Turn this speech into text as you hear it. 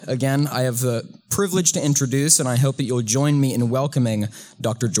Again, I have the privilege to introduce, and I hope that you'll join me in welcoming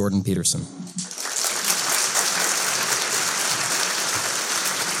Dr. Jordan Peterson.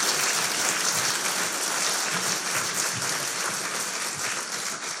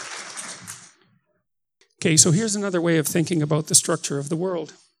 Okay, so here's another way of thinking about the structure of the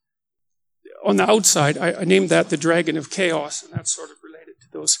world. On the outside, I named that the Dragon of Chaos, and that's sort of related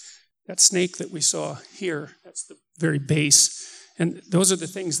to that snake that we saw here. That's the very base. And those are the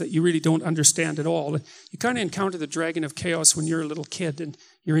things that you really don't understand at all. You kind of encounter the Dragon of Chaos when you're a little kid and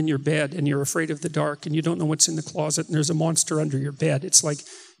you're in your bed and you're afraid of the dark and you don't know what's in the closet and there's a monster under your bed. It's like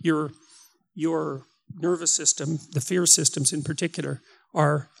your nervous system, the fear systems in particular,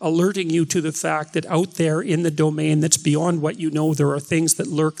 are alerting you to the fact that out there in the domain that's beyond what you know, there are things that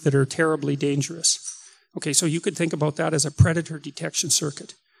lurk that are terribly dangerous. Okay, so you could think about that as a predator detection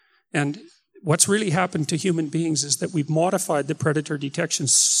circuit. And what's really happened to human beings is that we've modified the predator detection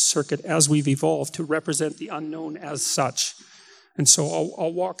circuit as we've evolved to represent the unknown as such. And so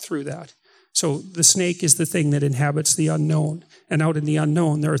I'll walk through that. So the snake is the thing that inhabits the unknown. And out in the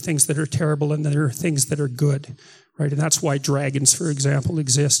unknown, there are things that are terrible and there are things that are good. Right? And that's why dragons, for example,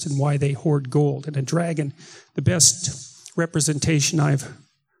 exist and why they hoard gold. And a dragon, the best representation I've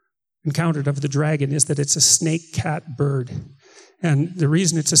encountered of the dragon is that it's a snake-cat bird. And the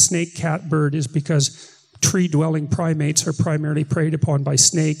reason it's a snake-cat bird is because tree-dwelling primates are primarily preyed upon by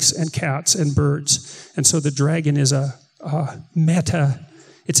snakes and cats and birds. And so the dragon is a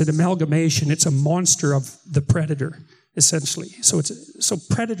it's an amalgamation, it's a monster of the predator, essentially. So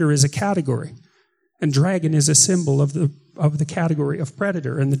predator is a category. And dragon is a symbol of the category of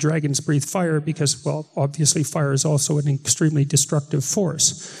predator. And the dragons breathe fire because, well, obviously fire is also an extremely destructive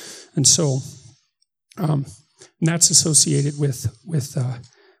force. And so and that's associated with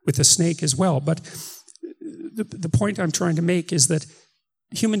a snake as well. But the point I'm trying to make is that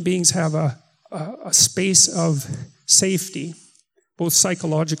human beings have a space of safety, both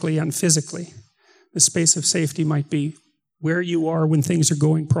psychologically and physically. The space of safety might be where you are when things are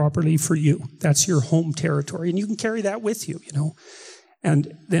going properly for you. That's your home territory. And you can carry that with you, you know.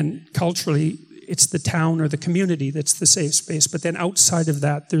 And then culturally, it's the town or the community that's the safe space. But then outside of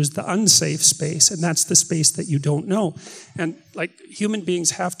that, there's the unsafe space. And that's the space that you don't know. And like human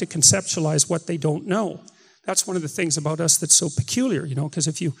beings have to conceptualize what they don't know. That's one of the things about us that's so peculiar, you know, because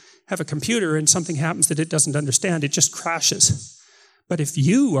if you have a computer and something happens that it doesn't understand, it just crashes. But if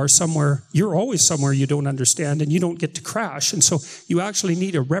you are somewhere, you're always somewhere you don't understand and you don't get to crash. And so you actually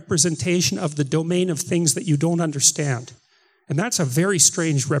need a representation of the domain of things that you don't understand. And that's a very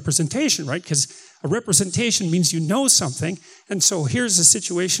strange representation, right? Because a representation means you know something. And so here's a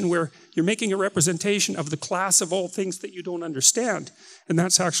situation where you're making a representation of the class of all things that you don't understand. And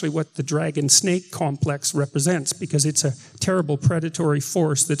that's actually what the dragon-snake complex represents, because it's a terrible predatory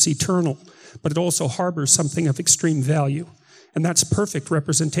force that's eternal, but it also harbors something of extreme value. And that's a perfect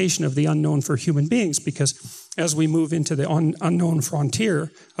representation of the unknown for human beings, because as we move into the unknown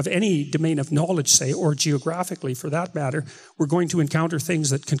frontier of any domain of knowledge, say, or geographically for that matter, we're going to encounter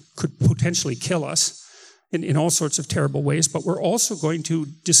things that could potentially kill us in all sorts of terrible ways, but we're also going to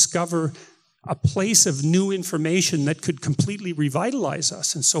discover a place of new information that could completely revitalize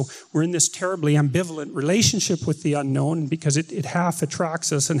us. And so we're in this terribly ambivalent relationship with the unknown because it half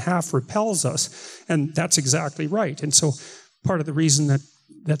attracts us and half repels us. And that's exactly right. And so part of the reason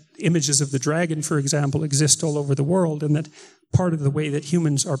that images of the dragon, for example, exist all over the world, and that part of the way that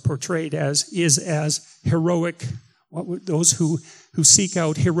humans are portrayed is as heroic, those who seek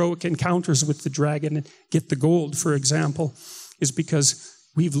out heroic encounters with the dragon and get the gold, for example, is because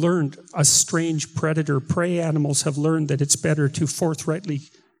we've learned, as strange predator prey animals have learned, that it's better to forthrightly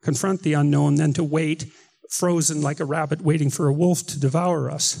confront the unknown than to wait, frozen like a rabbit waiting for a wolf to devour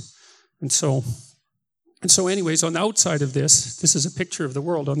us. And so anyways, on the outside of this is a picture of the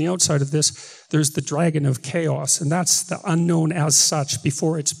world. On the outside of this, there's the dragon of chaos, and that's the unknown as such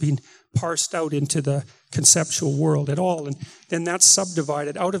before it's been parsed out into the conceptual world at all. And then that's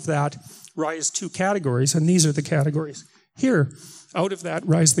subdivided. Out of that rise two categories, and these are the categories. Here, out of that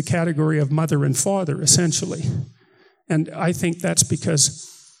rise the category of mother and father, essentially. And I think that's because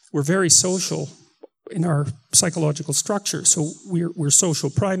we're very social in our psychological structure. So we're social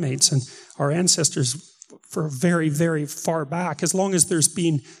primates, and our ancestors for very, very far back, as long as there's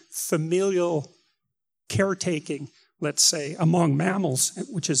been familial caretaking, let's say, among mammals,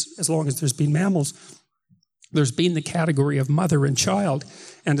 which is as long as there's been mammals, there's been the category of mother and child.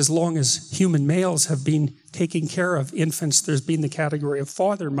 And as long as human males have been taking care of infants, there's been the category of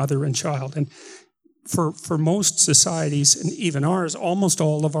father, mother, and child. And for most societies, and even ours, almost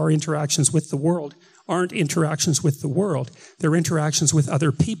all of our interactions with the world aren't interactions with the world. They're interactions with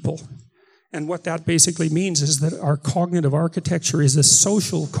other people. And what that basically means is that our cognitive architecture is a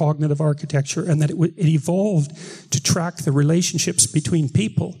social cognitive architecture, and that it evolved to track the relationships between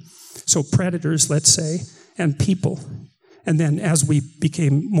people. So predators, let's say, and people. And then as we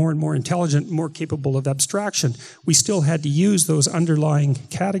became more and more intelligent, more capable of abstraction, we still had to use those underlying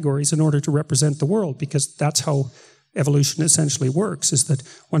categories in order to represent the world, because that's how evolution essentially works, is that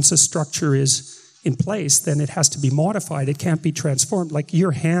once a structure is in place, then it has to be modified. It can't be transformed. Like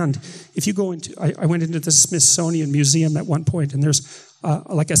your hand, if you go into, I went into the Smithsonian Museum at one point, and there's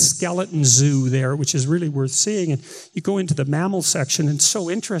like a skeleton zoo there, which is really worth seeing. And you go into the mammal section, and it's so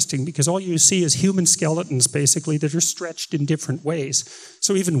interesting because all you see is human skeletons, basically, that are stretched in different ways.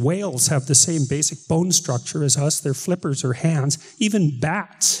 So even whales have the same basic bone structure as us. Their flippers are hands. Even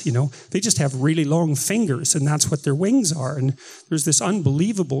bats, they just have really long fingers, and that's what their wings are. And there's this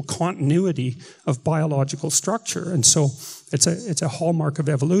unbelievable continuity of biological structure. And so it's a hallmark of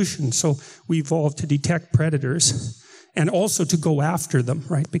evolution. So we evolved to detect predators and also to go after them,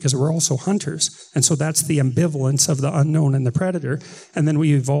 right? Because we're also hunters. And so that's the ambivalence of the unknown and the predator. And then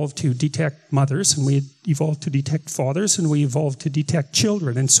we evolved to detect mothers, and we evolved to detect fathers, and we evolved to detect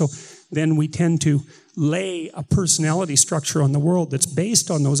children. And so then we tend to lay a personality structure on the world that's based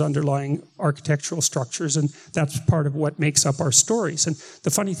on those underlying architectural structures, and that's part of what makes up our stories. And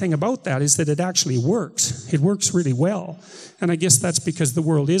the funny thing about that is that it actually works. It works really well. And I guess that's because the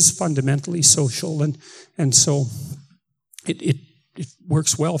world is fundamentally social, and so it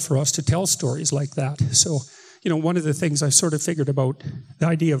works well for us to tell stories like that. So, one of the things I sort of figured about the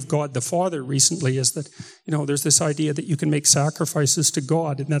idea of God the Father recently is that, there's this idea that you can make sacrifices to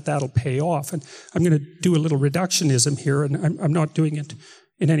God and that'll pay off. And I'm going to do a little reductionism here, and I'm not doing it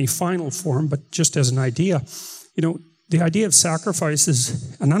in any final form, but just as an idea. The idea of sacrifice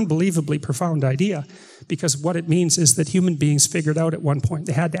is an unbelievably profound idea, because what it means is that human beings figured out at one point,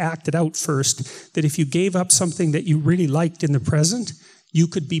 they had to act it out first, that if you gave up something that you really liked in the present, you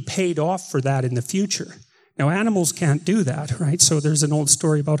could be paid off for that in the future. Now, animals can't do that, right? So there's an old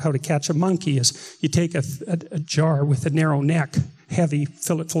story about how to catch a monkey is you take a jar with a narrow neck, heavy,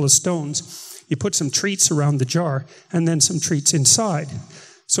 fill it full of stones. You put some treats around the jar and then some treats inside.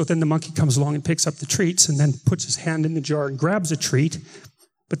 So then the monkey comes along and picks up the treats and then puts his hand in the jar and grabs a treat,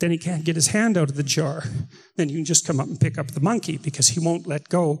 but then he can't get his hand out of the jar. Then you can just come up and pick up the monkey because he won't let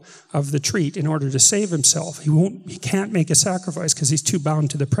go of the treat in order to save himself. He can't make a sacrifice because he's too bound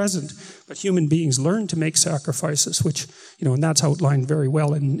to the present. But human beings learn to make sacrifices, which, and that's outlined very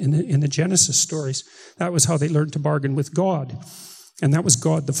well in the Genesis stories. That was how they learned to bargain with God. And that was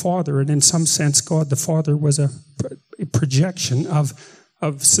God the Father. And in some sense, God the Father was a projection of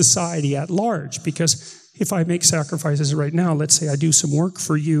society at large, because if I make sacrifices right now, let's say I do some work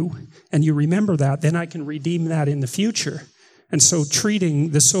for you and you remember that, then I can redeem that in the future. And so treating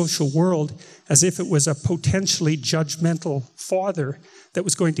the social world as if it was a potentially judgmental father that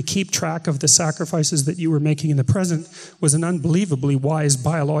was going to keep track of the sacrifices that you were making in the present was an unbelievably wise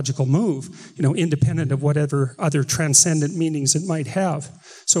biological move, independent of whatever other transcendent meanings it might have.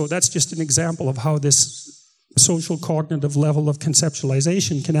 So that's just an example of how this social cognitive level of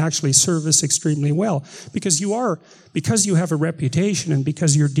conceptualization can actually serve us extremely well, because you have a reputation and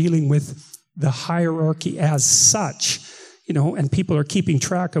because you're dealing with the hierarchy as such, and people are keeping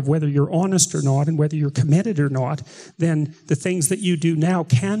track of whether you're honest or not and whether you're committed or not, then the things that you do now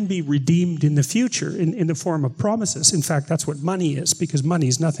can be redeemed in the future in the form of promises. In fact, that's what money is, because money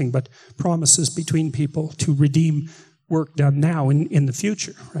is nothing but promises between people to redeem work done now in the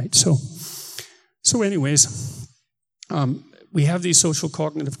future, right? So anyways, we have these social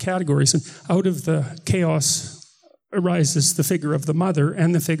cognitive categories, and out of the chaos arises the figure of the mother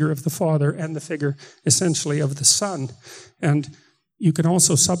and the figure of the father and the figure, essentially, of the son. And you can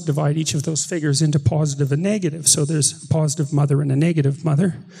also subdivide each of those figures into positive and negative. So there's a positive mother and a negative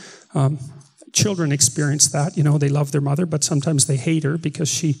mother. Children experience that. They love their mother, but sometimes they hate her because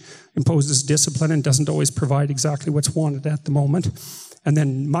she imposes discipline and doesn't always provide exactly what's wanted at the moment. And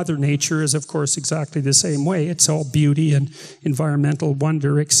then Mother Nature is, of course, exactly the same way. It's all beauty and environmental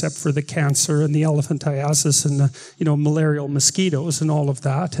wonder, except for the cancer and the elephantiasis and the, malarial mosquitoes and all of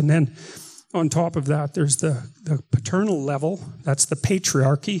that. And then on top of that, there's the paternal level. That's the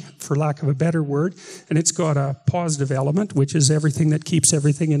patriarchy, for lack of a better word. And it's got a positive element, which is everything that keeps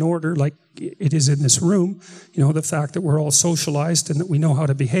everything in order, like it is in this room. The fact that we're all socialized and that we know how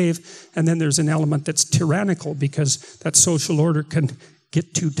to behave. And then there's an element that's tyrannical, because that social order can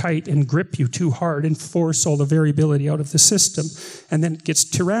get too tight and grip you too hard and force all the variability out of the system. And then it gets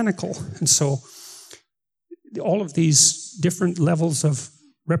tyrannical. And so all of these different levels of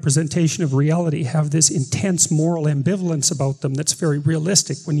representation of reality have this intense moral ambivalence about them that's very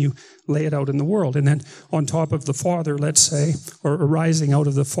realistic when you lay it out in the world. And then on top of the Father, let's say, or arising out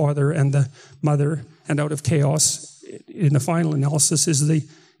of the Father and the Mother and out of chaos, in the final analysis is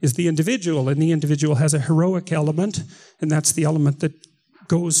the individual. And the individual has a heroic element, and that's the element that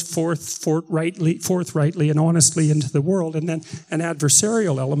goes forthrightly and honestly into the world, and then an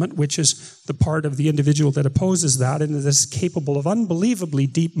adversarial element, which is the part of the individual that opposes that and is capable of unbelievably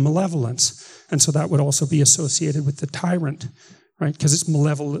deep malevolence. And so that would also be associated with the tyrant, right? Because it's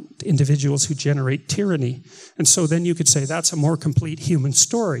malevolent individuals who generate tyranny. And so then you could say that's a more complete human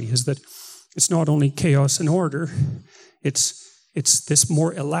story, is that it's not only chaos and order, it's this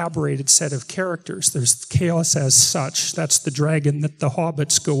more elaborated set of characters. There's chaos as such. That's the dragon that the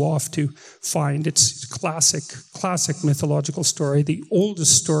hobbits go off to find. It's classic mythological story. The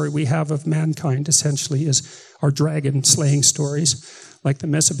oldest story we have of mankind, essentially, is our dragon-slaying stories, like the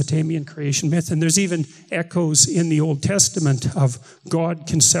Mesopotamian creation myth. And there's even echoes in the Old Testament of God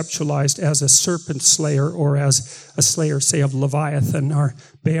conceptualized as a serpent slayer or as a slayer, say, of Leviathan or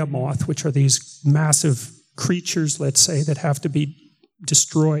Behemoth, which are these massive creatures, let's say, that have to be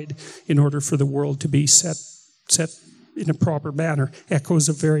destroyed in order for the world to be set in a proper manner. Echoes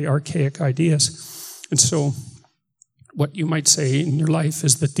of very archaic ideas. And so what you might say in your life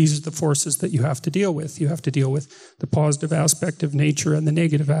is that these are the forces that you have to deal with. You have to deal with the positive aspect of nature and the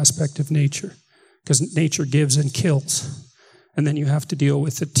negative aspect of nature, because nature gives and kills. And then you have to deal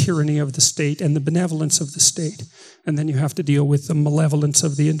with the tyranny of the state and the benevolence of the state. And then you have to deal with the malevolence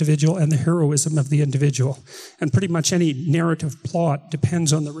of the individual and the heroism of the individual. And pretty much any narrative plot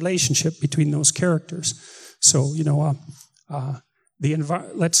depends on the relationship between those characters. So,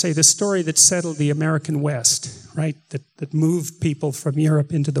 let's say the story that settled the American West, right, that moved people from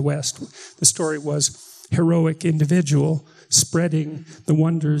Europe into the West. The story was heroic individual spreading the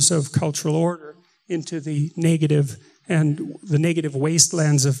wonders of cultural order into the negative and the negative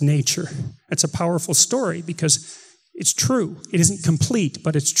wastelands of nature. It's a powerful story because it's true. It isn't complete,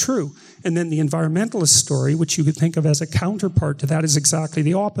 but it's true. And then the environmentalist story, which you could think of as a counterpart to that, is exactly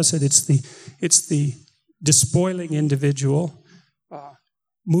the opposite. It's the despoiling individual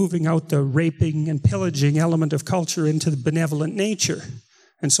moving out the raping and pillaging element of culture into the benevolent nature.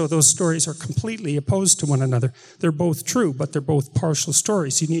 And so those stories are completely opposed to one another. They're both true, but they're both partial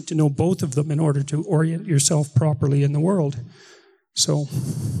stories. You need to know both of them in order to orient yourself properly in the world. So,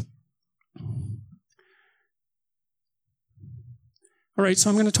 all right, so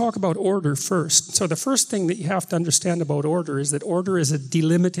I'm going to talk about order first. So the first thing that you have to understand about order is that order is a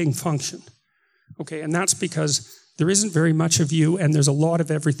delimiting function. Okay, and that's because there isn't very much of you, and there's a lot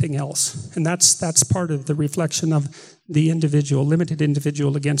of everything else. And that's part of the reflection of the individual, limited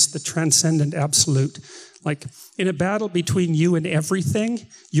individual against the transcendent absolute. Like, in a battle between you and everything,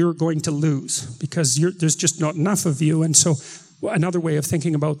 you're going to lose because there's just not enough of you. And so another way of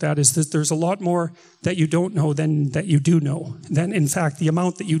thinking about that is that there's a lot more that you don't know than that you do know. Then, in fact, the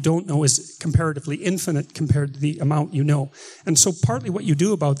amount that you don't know is comparatively infinite compared to the amount you know. And so partly what you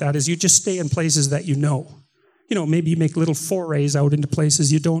do about that is you just stay in places that you know. You know, maybe you make little forays out into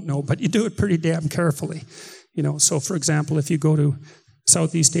places you don't know, but you do it pretty damn carefully. You know, so for example, if you go to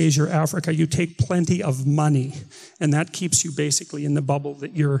Southeast Asia or Africa, you take plenty of money, and that keeps you basically in the bubble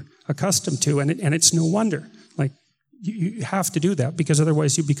that you're accustomed to, and it's no wonder. Like, you have to do that because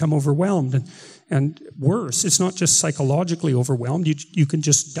otherwise you become overwhelmed, and worse, it's not just psychologically overwhelmed. You can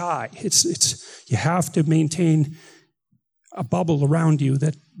just die. It's you have to maintain a bubble around you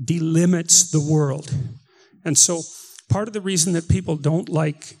that delimits the world. And so part of the reason that people don't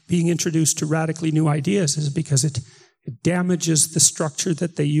like being introduced to radically new ideas is because it damages the structure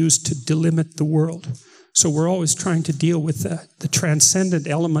that they use to delimit the world. So we're always trying to deal with the transcendent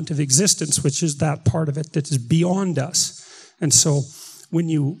element of existence, which is that part of it that is beyond us. And so when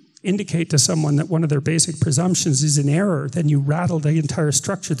you indicate to someone that one of their basic presumptions is in error, then you rattle the entire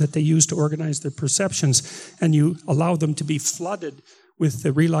structure that they use to organize their perceptions, and you allow them to be flooded with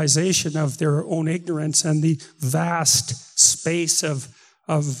the realization of their own ignorance and the vast space of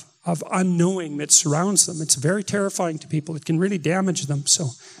unknowing that surrounds them. It's very terrifying to people. It can really damage them. So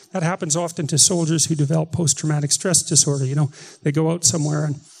that happens often to soldiers who develop post-traumatic stress disorder. You know, they go out somewhere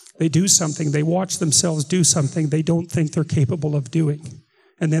and they do something, they watch themselves do something they don't think they're capable of doing.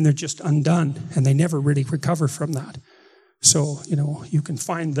 And then they're just undone, and they never really recover from that. So, you know, you can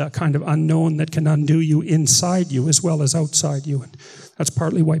find the kind of unknown that can undo you inside you as well as outside you. And that's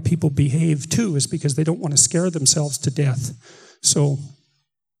partly why people behave too, is because they don't want to scare themselves to death. So,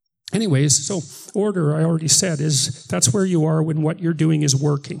 anyways, so order, I already said, is that's where you are when what you're doing is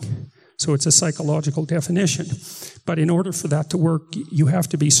working. So it's a psychological definition. But in order for that to work, you have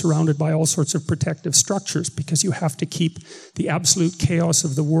to be surrounded by all sorts of protective structures because you have to keep the absolute chaos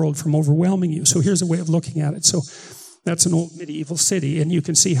of the world from overwhelming you. So here's a way of looking at it. So that's an old medieval city, and you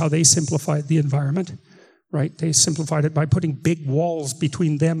can see how they simplified the environment, right? They simplified it by putting big walls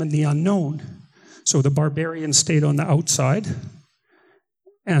between them and the unknown. So the barbarians stayed on the outside,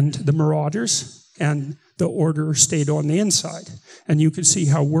 and the marauders and the order stayed on the inside. And you could see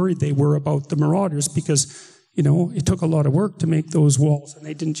how worried they were about the marauders because, you know, it took a lot of work to make those walls, and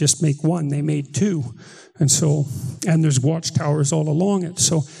they didn't just make one, they made two. And there's watchtowers all along it.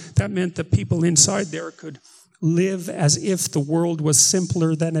 So that meant that people inside there could live as if the world was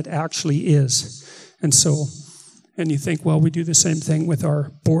simpler than it actually is. And you think, well, we do the same thing with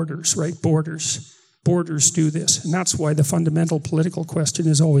our borders, right? Borders do this. And that's why the fundamental political question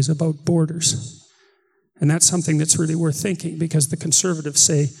is always about borders. And that's something that's really worth thinking, because the conservatives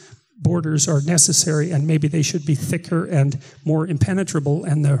say borders are necessary and maybe they should be thicker and more impenetrable.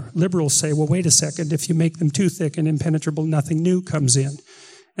 And the liberals say, well, wait a second, if you make them too thick and impenetrable, nothing new comes in.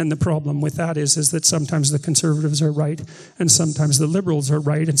 And the problem with that is that sometimes the conservatives are right and sometimes the liberals are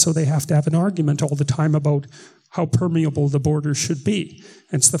right, and so they have to have an argument all the time about how permeable the borders should be.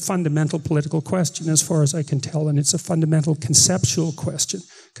 And it's the fundamental political question as far as I can tell, and it's a fundamental conceptual question,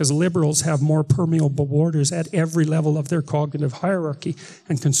 because liberals have more permeable borders at every level of their cognitive hierarchy,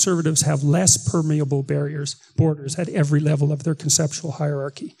 and conservatives have less permeable borders at every level of their conceptual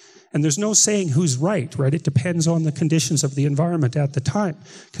hierarchy. And there's no saying who's right? It depends on the conditions of the environment at the time.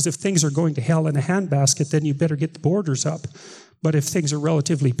 Because if things are going to hell in a handbasket, then you better get the borders up. But if things are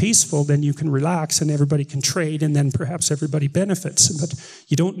relatively peaceful, then you can relax and everybody can trade, and then perhaps everybody benefits. But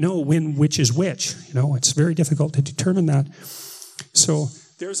you don't know which is which. It's very difficult to determine that. So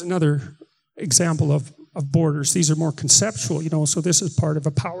there's another example of borders. These are more conceptual, so this is part of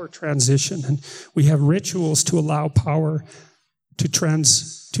a power transition. And we have rituals to allow power to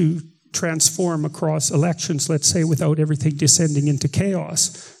transform across elections, let's say, without everything descending into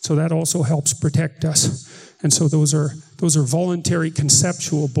chaos. So that also helps protect us. And so those are voluntary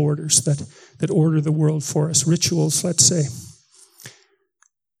conceptual borders that order the world for us, rituals, let's say.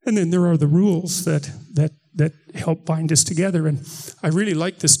 And then there are the rules that help bind us together. And I really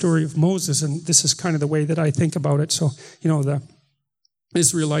like the story of Moses, and this is kind of the way that I think about it. So, the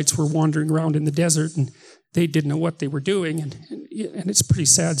Israelites were wandering around in the desert, and they didn't know what they were doing. And it's a pretty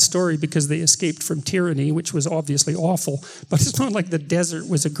sad story because they escaped from tyranny, which was obviously awful. But it's not like the desert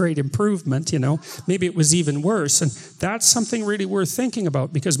was a great improvement, Maybe it was even worse. And that's something really worth thinking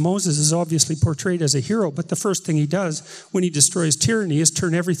about, because Moses is obviously portrayed as a hero. But the first thing he does when he destroys tyranny is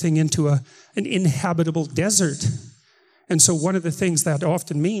turn everything into an inhabitable desert. And so one of the things that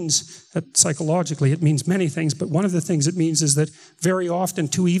often means, that psychologically it means many things, but one of the things it means is that very often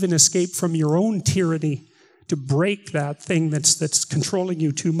to even escape from your own tyranny, to break that thing that's controlling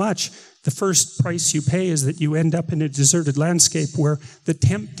you too much, the first price you pay is that you end up in a deserted landscape where the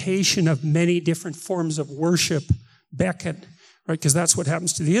temptation of many different forms of worship beckon, right? Because that's what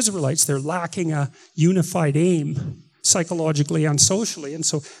happens to the Israelites. They're lacking a unified aim, psychologically and socially, and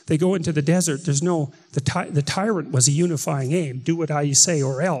so they go into the desert. There's the tyrant was a unifying aim: do what I say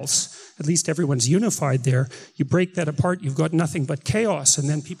or else. At least everyone's unified there. You break that apart, you've got nothing but chaos, and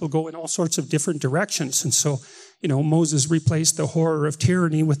then people go in all sorts of different directions. And so, Moses replaced the horror of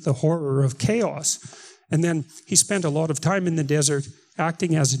tyranny with the horror of chaos. And then he spent a lot of time in the desert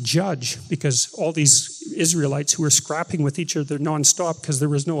acting as a judge, because all these Israelites who were scrapping with each other nonstop because there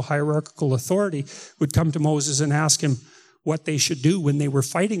was no hierarchical authority would come to Moses and ask him what they should do when they were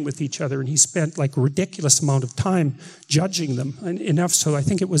fighting with each other. And he spent a ridiculous amount of time judging them. And enough so I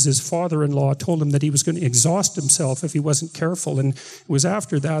think it was his father-in-law told him that he was going to exhaust himself if he wasn't careful. And it was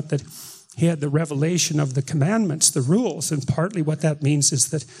after that he had the revelation of the commandments, the rules. And partly what that means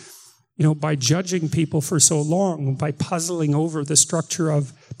is that by judging people for so long, by puzzling over the structure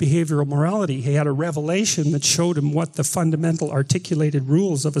of behavioral morality, he had a revelation that showed him what the fundamental articulated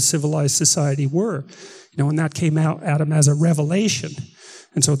rules of a civilized society were. And that came out at him as a revelation.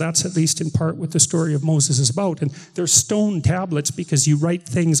 And so that's at least in part what the story of Moses is about. And there's stone tablets because you write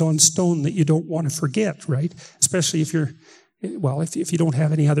things on stone that you don't want to forget, right? Especially if you don't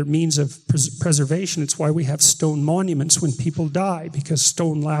have any other means of preservation. It's why we have stone monuments when people die, because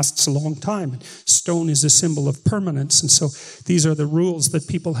stone lasts a long time. Stone is a symbol of permanence. And so these are the rules that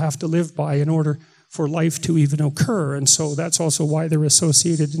people have to live by in order for life to even occur. And so that's also why they're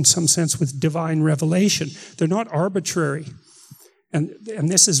associated in some sense with divine revelation. They're not arbitrary. And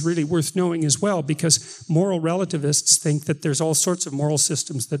this is really worth knowing as well, because moral relativists think that there's all sorts of moral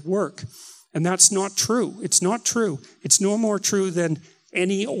systems that work. And that's not true. It's not true. It's no more true than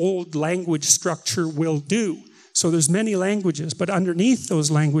any old language structure will do. So there's many languages, but underneath those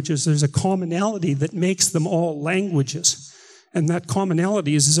languages, there's a commonality that makes them all languages. And that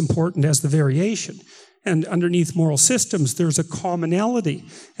commonality is as important as the variation. And underneath moral systems, there's a commonality.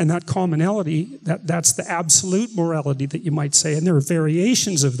 And that commonality, that's the absolute morality that you might say. And there are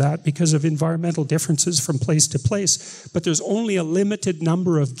variations of that because of environmental differences from place to place. But there's only a limited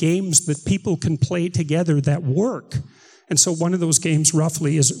number of games that people can play together that work. And so one of those games,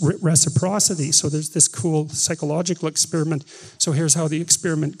 roughly, is reciprocity. So there's this cool psychological experiment. So here's how the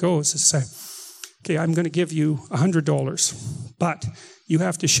experiment goes. It's say, okay, I'm going to give you $100, but you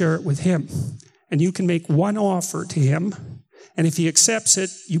have to share it with him. And you can make one offer to him, and if he accepts it,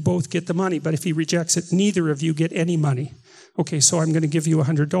 you both get the money. But if he rejects it, neither of you get any money. Okay, so I'm going to give you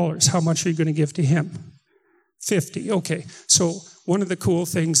 $100. How much are you going to give to him? 50. Okay, so one of the cool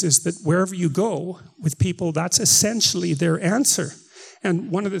things is that wherever you go with people, that's essentially their answer.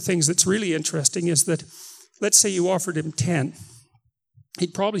 And one of the things that's really interesting is that, let's say you offered him 10.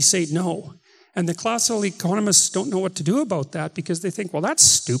 He'd probably say no. And the classical economists don't know what to do about that because they think, well, that's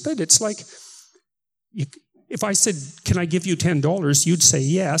stupid. It's like, if I said, can I give you $10, you'd say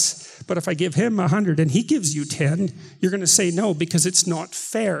yes. But if I give him 100 and he gives you 10, you're going to say no because it's not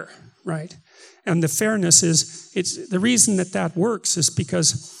fair, right? And the fairness is, the reason that works is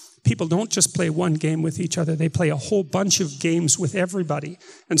because people don't just play one game with each other. They play a whole bunch of games with everybody.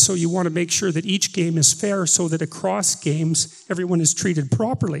 And so you want to make sure that each game is fair so that across games, everyone is treated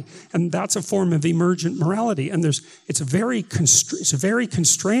properly. And that's a form of emergent morality. And it's very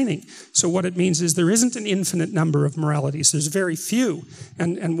constraining. So what it means is there isn't an infinite number of moralities. There's very few.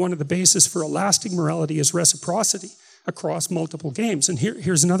 And one of the bases for a lasting morality is reciprocity across multiple games. And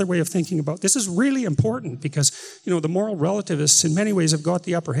here's another way of thinking about this. Is really important because, the moral relativists in many ways have got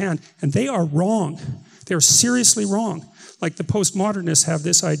the upper hand, and they are wrong. They're seriously wrong. Like the postmodernists have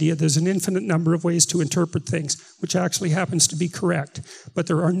this idea there's an infinite number of ways to interpret things, which actually happens to be correct. But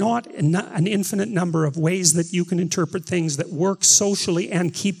there are not an infinite number of ways that you can interpret things that work socially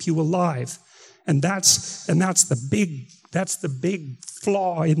and keep you alive. And that's the big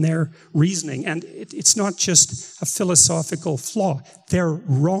flaw in their reasoning. And it's not just a philosophical flaw. They're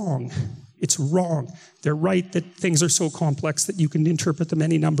wrong. It's wrong. They're right that things are so complex that you can interpret them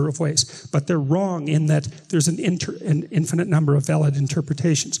any number of ways. But they're wrong in that there's an infinite number of valid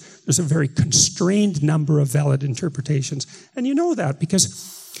interpretations. There's a very constrained number of valid interpretations. And you know that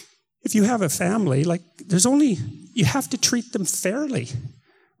because if you have a family, you have to treat them fairly,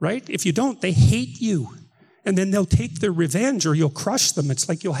 right? If you don't, they hate you. And then they'll take their revenge or you'll crush them. It's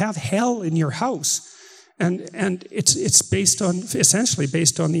like you'll have hell in your house. And it's essentially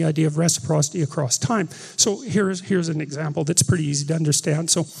based on the idea of reciprocity across time. So here's an example that's pretty easy to understand.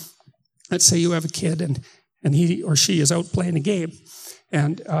 So let's say you have a kid and he or she is out playing a game,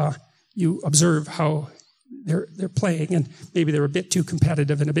 and you observe how they're playing, and maybe they're a bit too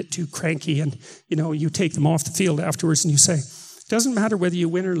competitive and a bit too cranky, and you take them off the field afterwards and you say, it doesn't matter whether you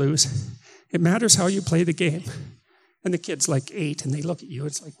win or lose. It matters how you play the game. And the kid's like 8, and they look at you.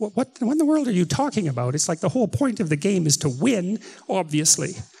 It's like, what in the world are you talking about? It's like the whole point of the game is to win,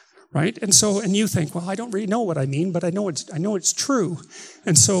 obviously, right? And you think, well, I don't really know what I mean, but I know it's true.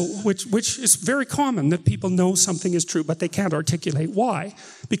 And so, which is very common that people know something is true, but they can't articulate why,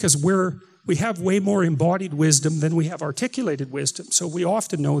 because we have way more embodied wisdom than we have articulated wisdom. So we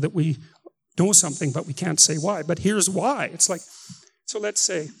often know that we know something, but we can't say why. But here's why. It's like, so let's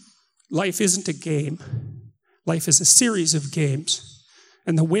say, life isn't a game. Life is a series of games.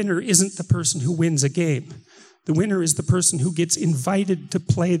 And the winner isn't the person who wins a game. The winner is the person who gets invited to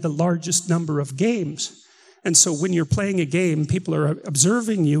play the largest number of games. And so when you're playing a game, people are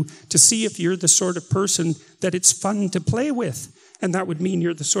observing you to see if you're the sort of person that it's fun to play with. And that would mean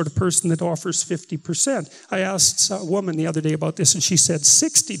you're the sort of person that offers 50%. I asked a woman the other day about this, and she said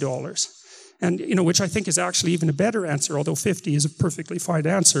 $60. And, which I think is actually even a better answer, although 50 is a perfectly fine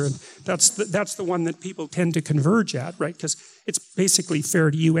answer. And that's the one that people tend to converge at, right? Because it's basically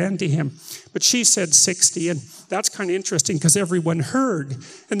fair to you and to him. But she said 60, and that's kind of interesting because everyone heard.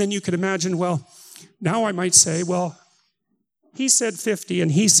 And then you could imagine, well, now I might say, well, he said 50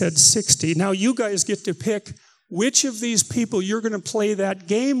 and he said 60. Now you guys get to pick which of these people you're going to play that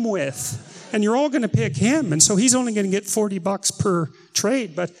game with. And you're all going to pick him. And so he's only going to get $40 per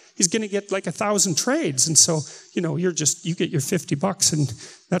trade, but he's going to get like 1,000 trades. And so, you get your $50 and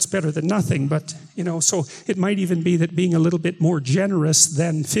that's better than nothing. But, so it might even be that being a little bit more generous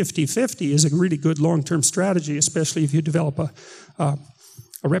than 50-50 is a really good long-term strategy, especially if you develop a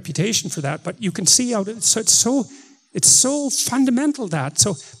reputation for that. But you can see how it's so fundamental that.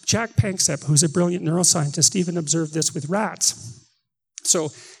 So Jack Panksepp, who's a brilliant neuroscientist, even observed this with rats.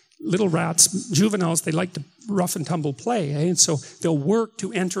 So little rats, juveniles, they like to rough and tumble play. And so they'll work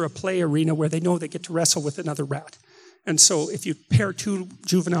to enter a play arena where they know they get to wrestle with another rat. And so if you pair two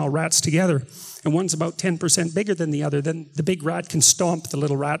juvenile rats together, and one's about 10% bigger than the other, then the big rat can stomp the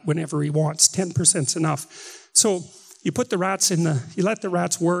little rat whenever he wants. 10%'s enough. So you put the rats you let the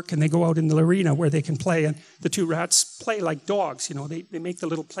rats work, and they go out in the arena where they can play, and the two rats play like dogs. They make the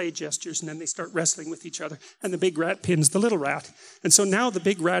little play gestures, and then they start wrestling with each other, and the big rat pins the little rat. And so now the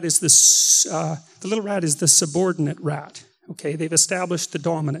big rat is the little rat is the subordinate rat. Okay, they've established the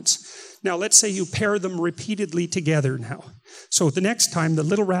dominance. Now, let's say you pair them repeatedly together now. So the next time, the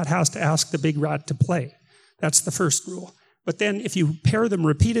little rat has to ask the big rat to play. That's the first rule. But then if you pair them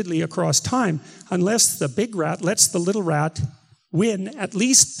repeatedly across time, unless the big rat lets the little rat win at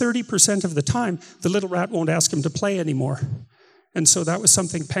least 30% of the time, the little rat won't ask him to play anymore. And so that was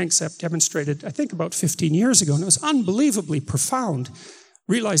something Panksepp demonstrated, I think, about 15 years ago. And it was unbelievably profound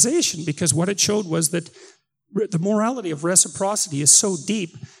realization, because what it showed was that the morality of reciprocity is so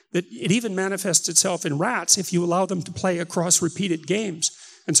deep that it even manifests itself in rats if you allow them to play across repeated games.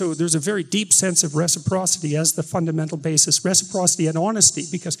 And so there's a very deep sense of reciprocity as the fundamental basis. Reciprocity and honesty,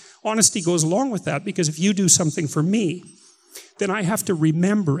 because honesty goes along with that, because if you do something for me, then I have to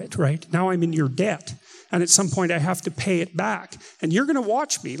remember it, right? Now I'm in your debt, and at some point I have to pay it back. And you're going to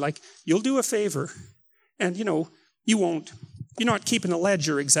watch me, like, you'll do a favor, and, you won't. You're not keeping a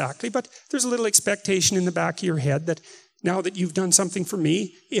ledger exactly, but there's a little expectation in the back of your head that now that you've done something for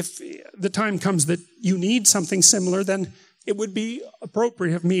me, if the time comes that you need something similar, then it would be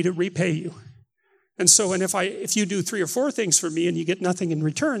appropriate of me to repay you. And so, if you do 3 or 4 things for me and you get nothing in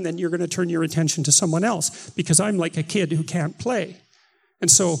return, then you're going to turn your attention to someone else, because I'm like a kid who can't play. And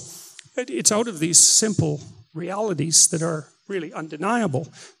so it's out of these simple realities that are really undeniable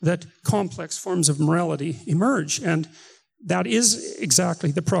that complex forms of morality emerge. And that is exactly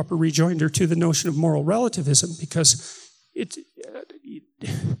the proper rejoinder to the notion of moral relativism, because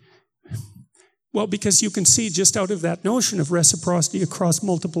because you can see just out of that notion of reciprocity across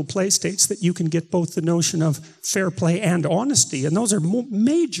multiple play states that you can get both the notion of fair play and honesty. And those are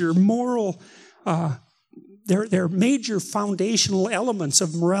major moral, they're major foundational elements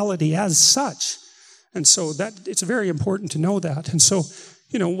of morality as such. And so it's very important to know that. And so,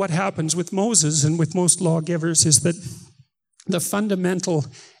 what happens with Moses and with most lawgivers is that the fundamental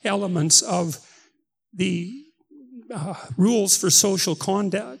elements of the rules for social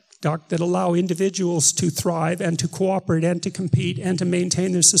conduct that allow individuals to thrive and to cooperate and to compete and to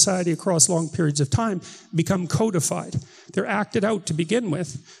maintain their society across long periods of time become codified. They're acted out to begin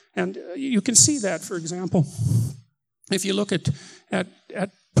with. And you can see that, for example, if you look at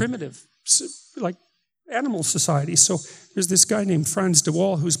primitive, like animal societies. So there's this guy named Frans de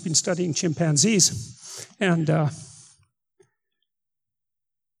Waal who's been studying chimpanzees. And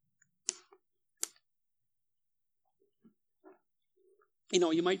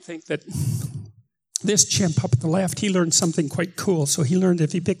you might think that this chimp up at the left, he learned something quite cool. So he learned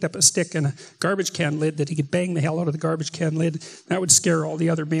if he picked up a stick and a garbage can lid, that he could bang the hell out of the garbage can lid. That would scare all the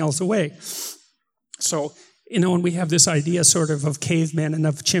other males away. So, and we have this idea sort of cavemen and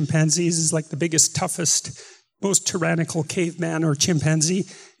of chimpanzees as like the biggest, toughest, most tyrannical caveman or chimpanzee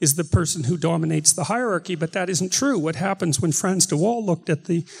is the person who dominates the hierarchy, but that isn't true. What happens when Frans de Waal looked at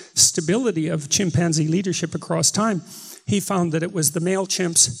the stability of chimpanzee leadership across time, he found that it was the male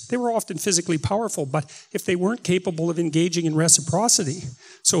chimps. They were often physically powerful, but if they weren't capable of engaging in reciprocity,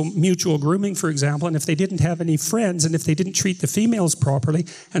 so mutual grooming, for example, and if they didn't have any friends, and if they didn't treat the females properly,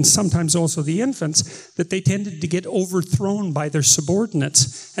 and sometimes also the infants, that they tended to get overthrown by their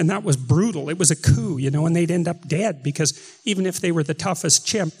subordinates, and that was brutal. It was a coup, and they'd end up dead, because even if they were the toughest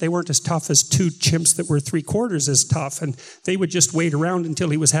chimp, they weren't as tough as 2 chimps that were 3/4 as tough, and they would just wait around until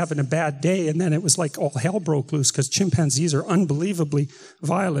he was having a bad day, and then it was like all hell broke loose, because chimpanzees are unbelievably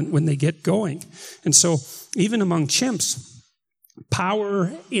violent when they get going. And so even among chimps,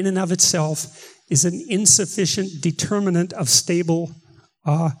 power in and of itself is an insufficient determinant of stable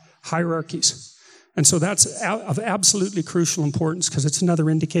hierarchies. And so that's of absolutely crucial importance, because it's another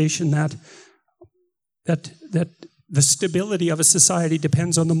indication that the stability of a society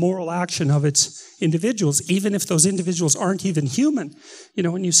depends on the moral action of its individuals, even if those individuals aren't even human.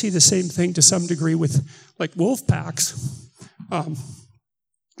 And you see the same thing to some degree with like wolf packs.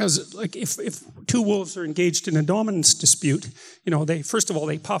 As like if 2 wolves are engaged in a dominance dispute, they first of all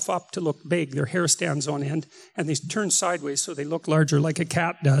they puff up to look big, their hair stands on end, and they turn sideways so they look larger, like a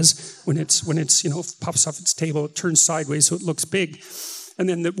cat does when it's puffs off its tail, it turns sideways so it looks big, and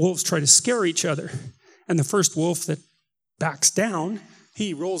then the wolves try to scare each other, and the first wolf that backs down,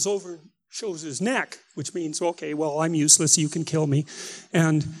 he rolls over, shows his neck, which means, okay, well, I'm useless, you can kill me.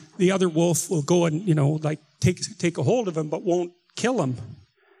 And the other wolf will go and, like take a hold of him, but won't kill him.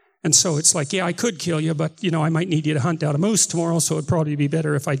 And so it's like, yeah, I could kill you, but, I might need you to hunt out a moose tomorrow, so it'd probably be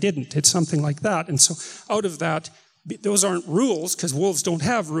better if I didn't. It's something like that. And so out of that, those aren't rules, because wolves don't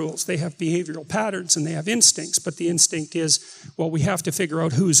have rules. They have behavioral patterns and they have instincts. But the instinct is, well, we have to figure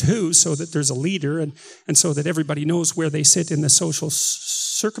out who's who so that there's a leader and so that everybody knows where they sit in the social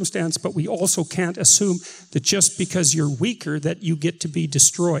circumstance. But we also can't assume that just because you're weaker that you get to be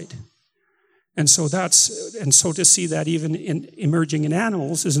destroyed. And so to see that even emerging in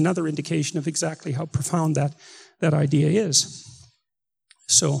animals is another indication of exactly how profound that idea is.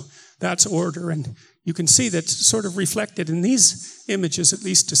 So that's order, and you can see that sort of reflected in these images, at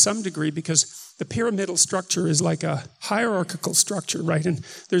least to some degree, because the pyramidal structure is like a hierarchical structure, right? And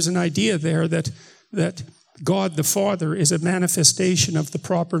there's an idea there that God the Father is a manifestation of the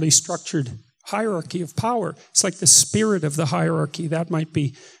properly structured hierarchy of power. It's like the spirit of the hierarchy. That might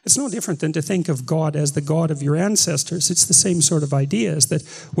be, it's no different than to think of God as the God of your ancestors. It's the same sort of idea, is that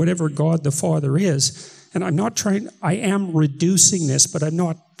whatever God the Father is, and I am reducing this, but I'm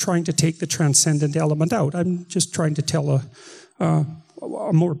not trying to take the transcendent element out. I'm just trying to tell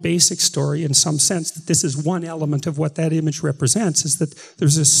a more basic story in some sense, that this is one element of what that image represents, is that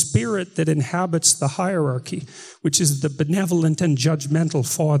there's a spirit that inhabits the hierarchy, which is the benevolent and judgmental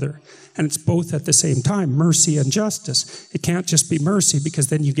Father. And it's both at the same time, mercy and justice. It can't just be mercy, because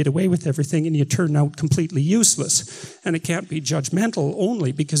then you get away with everything and you turn out completely useless. And it can't be judgmental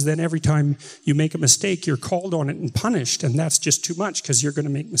only, because then every time you make a mistake, you're called on it and punished. And that's just too much, because you're going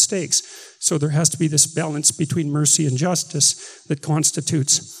to make mistakes. So there has to be this balance between mercy and justice that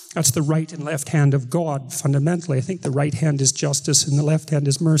that's the right and left hand of God, fundamentally. I think the right hand is justice and the left hand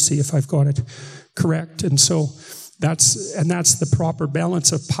is mercy, if I've got it correct. And so that's the proper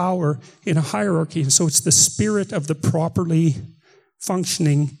balance of power in a hierarchy. And so it's the spirit of the properly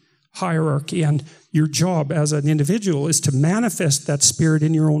functioning hierarchy. And your job as an individual is to manifest that spirit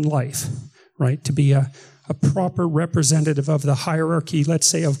in your own life, right? To be a proper representative of the hierarchy, let's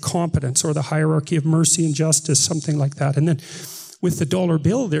say, of competence, or the hierarchy of mercy and justice, something like that. And then with the dollar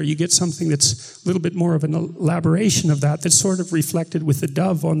bill there, you get something that's a little bit more of an elaboration of that's sort of reflected with the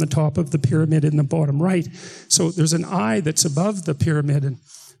dove on the top of the pyramid in the bottom right. So there's an eye that's above the pyramid, and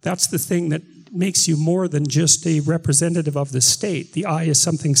that's the thing that makes you more than just a representative of the state. The eye is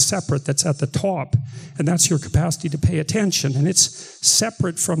something separate that's at the top, and that's your capacity to pay attention. And it's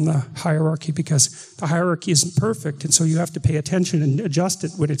separate from the hierarchy, because the hierarchy isn't perfect, and so you have to pay attention and adjust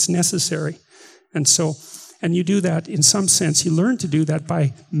it when it's necessary. And you do that, in some sense, you learn to do that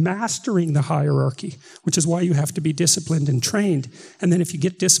by mastering the hierarchy, which is why you have to be disciplined and trained. And then if you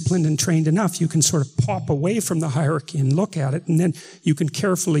get disciplined and trained enough, you can sort of pop away from the hierarchy and look at it, and then you can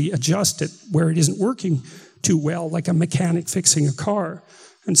carefully adjust it where it isn't working too well, like a mechanic fixing a car.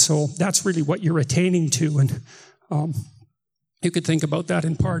 And so that's really what you're attaining to. And you could think about that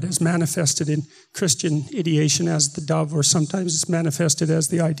in part as manifested in Christian ideation as the dove, or sometimes it's manifested as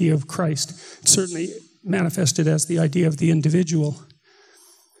the idea of Christ. It's certainly manifested as the idea of the individual.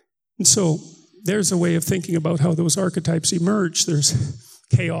 And so there's a way of thinking about how those archetypes emerge. There's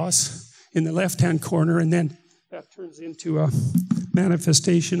chaos in the left-hand corner, and then that turns into a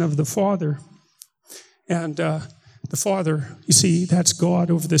manifestation of the Father. And the Father, you see, that's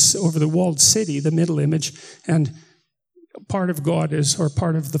God over the walled city, the middle image. And part of God is, or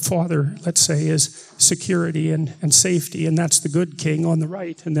part of the Father, let's say, is security and safety, and that's the good king on the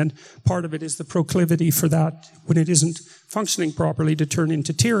right. And then part of it is the proclivity for that, when it isn't functioning properly, to turn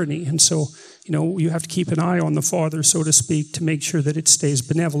into tyranny. And so, you have to keep an eye on the Father, so to speak, to make sure that it stays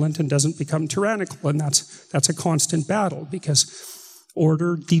benevolent and doesn't become tyrannical. And that's a constant battle, because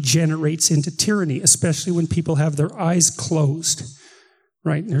order degenerates into tyranny, especially when people have their eyes closed,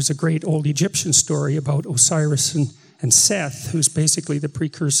 right? And there's a great old Egyptian story about Osiris and Seth, who's basically the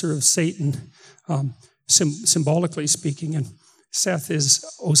precursor of Satan, symbolically speaking. And Seth is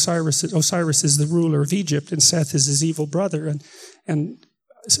Osiris. Osiris is the ruler of Egypt, and Seth is his evil brother. And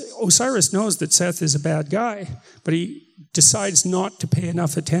Osiris knows that Seth is a bad guy, but he decides not to pay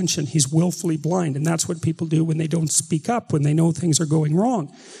enough attention. He's willfully blind, and that's what people do when they don't speak up, when they know things are going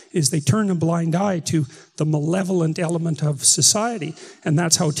wrong, is they turn a blind eye to the malevolent element of society, and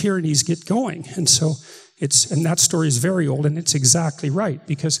that's how tyrannies get going. And so, And that story is very old, and it's exactly right,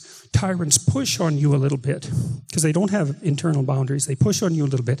 because tyrants push on you a little bit, because they don't have internal boundaries. They push on you a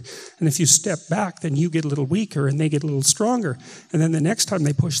little bit, and if you step back, then you get a little weaker, and they get a little stronger. And then the next time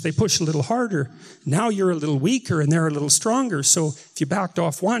they push a little harder. Now you're a little weaker, and they're a little stronger. So if you backed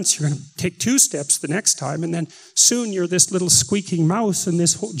off once, you're going to take 2 steps the next time, and then soon you're this little squeaking mouse, and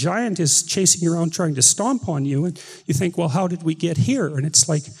this whole giant is chasing you around trying to stomp on you, and you think, well, how did we get here? And it's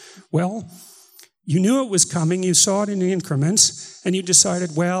like, well, you knew it was coming, you saw it in increments, and you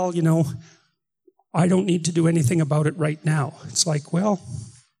decided, well, I don't need to do anything about it right now. It's like, well,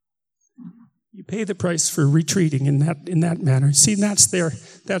 you pay the price for retreating in that manner. See, that's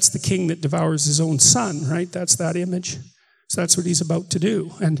the king that devours his own son, right? That's that image. So that's what he's about to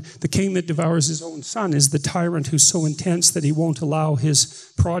do. And the king that devours his own son is the tyrant who's so intense that he won't allow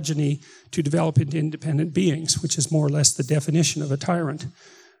his progeny to develop into independent beings, which is more or less the definition of a tyrant.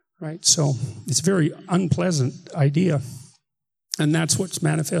 Right, so it's a very unpleasant idea, and that's what's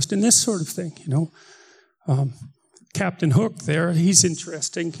manifest in this sort of thing. Captain Hook there, he's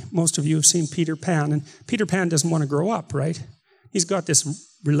interesting. Most of you have seen Peter Pan, and Peter Pan doesn't want to grow up, right? He's got this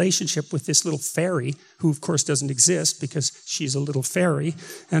relationship with this little fairy, who of course doesn't exist because she's a little fairy,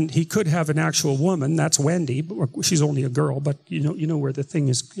 and he could have an actual woman. That's Wendy. She's only a girl, but you know where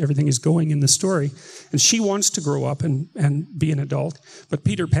everything is going in the story. And she wants to grow up and be an adult, but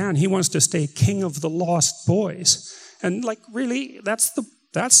Peter Pan, he wants to stay king of the lost boys. And like, really,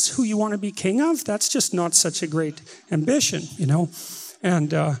 that's who you want to be king of? That's just not such a great ambition,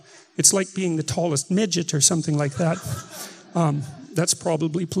 And it's like being the tallest midget or something like that. That's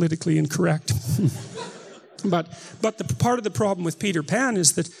probably politically incorrect. But the part of the problem with Peter Pan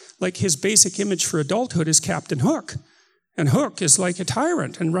is that, like, his basic image for adulthood is Captain Hook. And Hook is like a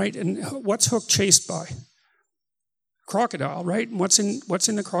tyrant, and what's Hook chased by? Crocodile, right? And what's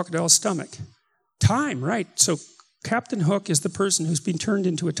in the crocodile's stomach? Time, right? So Captain Hook is the person who's been turned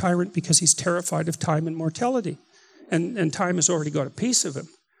into a tyrant because he's terrified of time and mortality. And time has already got a piece of him.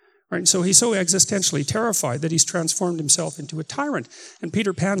 Right? So he's so existentially terrified that he's transformed himself into a tyrant. And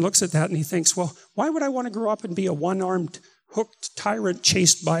Peter Pan looks at that and he thinks, well, why would I want to grow up and be a one-armed, hooked tyrant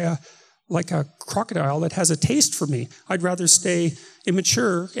chased by a crocodile that has a taste for me? I'd rather stay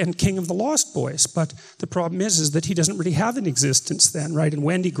immature and king of the lost boys. But the problem is that he doesn't really have an existence then, right? And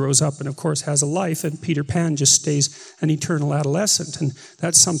Wendy grows up and, of course, has a life, and Peter Pan just stays an eternal adolescent. And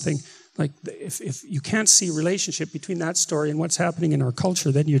that's something... Like, if you can't see a relationship between that story and what's happening in our culture,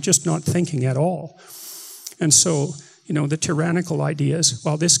 then you're just not thinking at all. And so, the tyrannical ideas,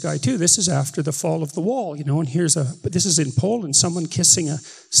 well, this guy too, this is after the fall of the wall, and but this is in Poland, someone kissing a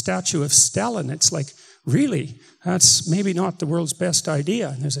statue of Stalin. It's like, really? That's maybe not the world's best idea.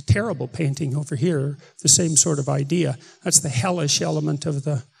 And there's a terrible painting over here, the same sort of idea. That's the hellish element of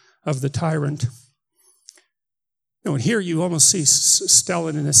the tyrant. And here you almost see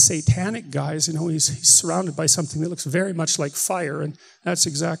Stalin in a satanic guise. He's surrounded by something that looks very much like fire, and that's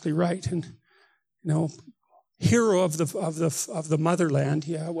exactly right. And hero of the motherland.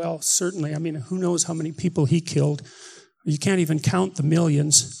 Yeah, well, certainly. I mean, who knows how many people he killed? You can't even count the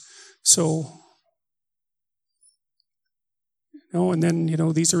millions. So, and then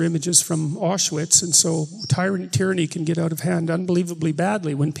these are images from Auschwitz, and so tyranny can get out of hand unbelievably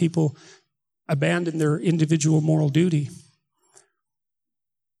badly when people abandon their individual moral duty.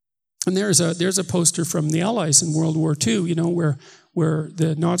 And there's a poster from the Allies in World War II, where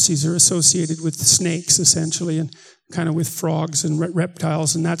the Nazis are associated with snakes, essentially, and kind of with frogs and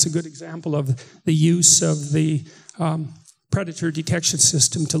reptiles, and that's a good example of the use of the predator detection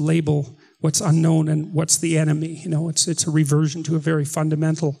system to label what's unknown and what's the enemy. It's a reversion to a very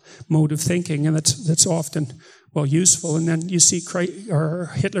fundamental mode of thinking, and that's often useful. And then you see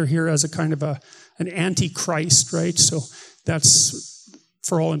Hitler here as a kind of an antichrist, right? So that's,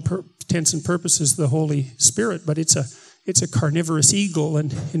 for all intents and purposes, the Holy Spirit, but it's a carnivorous eagle,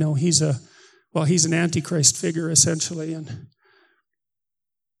 and he's an antichrist figure essentially. And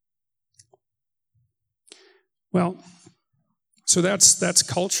so that's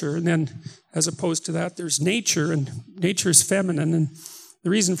culture, and then as opposed to that, there's nature, and nature is feminine, and the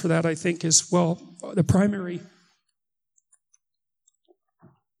reason for that, I think, is the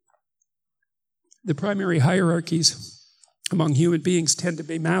primary hierarchies among human beings tend to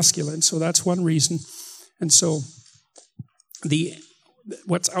be masculine, so that's one reason. And so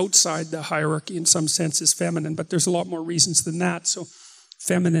what's outside the hierarchy in some sense is feminine, but there's a lot more reasons than that. So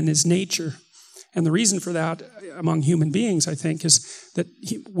feminine is nature. And the reason for that among human beings, I think, is that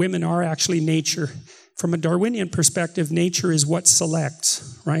women are actually nature. From a Darwinian perspective, nature is what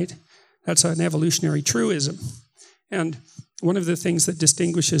selects, right? That's an evolutionary truism. And one of the things that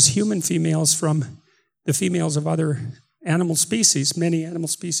distinguishes human females from the females of other animal species, many animal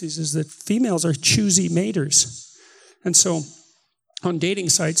species, is that females are choosy maters. And so on dating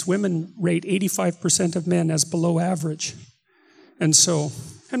sites, women rate 85% of men as below average. And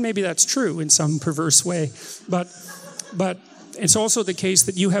maybe that's true in some perverse way, but it's also the case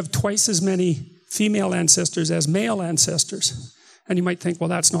that you have twice as many female ancestors as male ancestors. And you might think, well,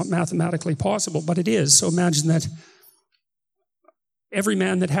 that's not mathematically possible, but it is. So imagine that every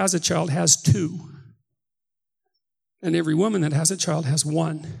man that has a child has 2. And every woman that has a child has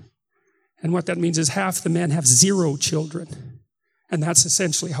 1. And what that means is half the men have 0 children. And that's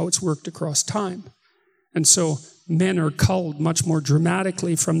essentially how it's worked across time. And so men are culled much more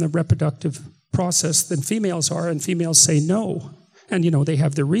dramatically from the reproductive process than females are, and females say no. And, they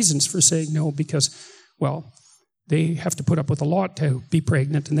have their reasons for saying no because, well, they have to put up with a lot to be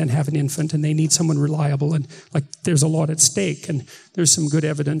pregnant and then have an infant, and they need someone reliable, and there's a lot at stake. And there's some good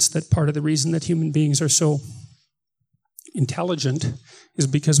evidence that part of the reason that human beings are so intelligent is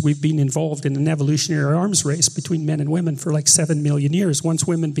because we've been involved in an evolutionary arms race between men and women for 7 million years. Once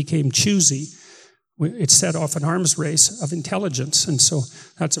women became choosy, it set off an arms race of intelligence, and so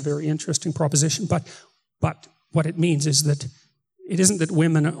that's a very interesting proposition. But what it means is that it isn't that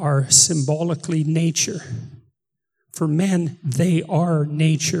women are symbolically nature. For men, they are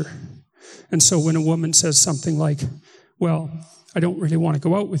nature. And so when a woman says something like, well, I don't really want to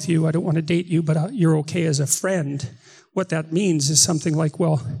go out with you, I don't want to date you, but you're okay as a friend, what that means is something like,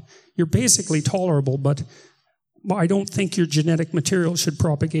 well, you're basically tolerable, but I don't think your genetic material should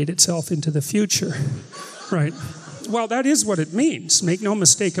propagate itself into the future, right? Well, that is what it means. Make no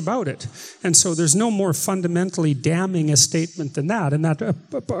mistake about it. And so there's no more fundamentally damning a statement than that. And that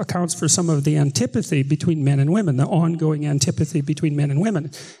accounts for some of the antipathy between men and women, the ongoing antipathy between men and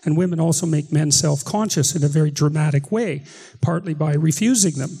women. And women also make men self-conscious in a very dramatic way, partly by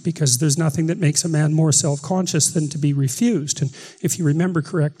refusing them, because there's nothing that makes a man more self-conscious than to be refused. And if you remember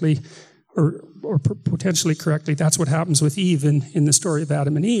correctly, or potentially correctly, that's what happens with Eve in the story of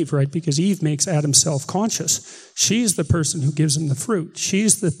Adam and Eve, right? Because Eve makes Adam self-conscious. She's the person who gives him the fruit.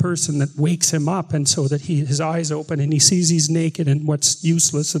 She's the person that wakes him up, and so that his eyes open and he sees he's naked and what's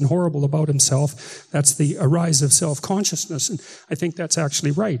useless and horrible about himself. That's the arise of self-consciousness. And I think that's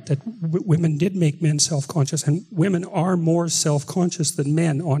actually right, that women did make men self-conscious, and women are more self-conscious than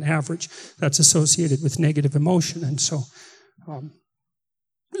men on average. That's associated with negative emotion. And so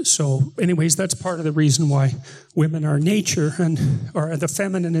anyways, that's part of the reason why women are nature, or the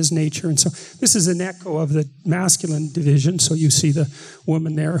feminine is nature. And so this is an echo of the masculine division. So you see the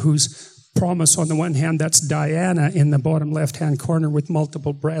woman there whose promise on the one hand, that's Diana in the bottom left-hand corner with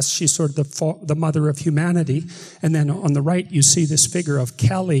multiple breasts. She's sort of the mother of humanity. And then on the right, you see this figure of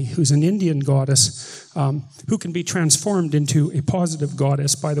Kali, who's an Indian goddess, who can be transformed into a positive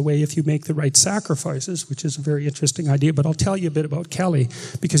goddess, by the way, if you make the right sacrifices, which is a very interesting idea. But I'll tell you a bit about Kali,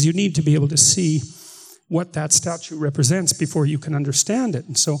 because you need to be able to see what that statue represents before you can understand it.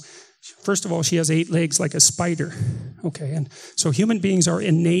 And so, first of all, she has 8 legs like a spider. Okay, and so human beings are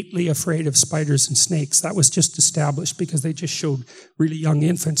innately afraid of spiders and snakes. That was just established because they just showed really young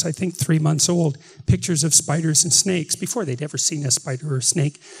infants, I think 3 months old, pictures of spiders and snakes before they'd ever seen a spider or a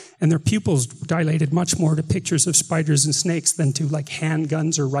snake. And their pupils dilated much more to pictures of spiders and snakes than to like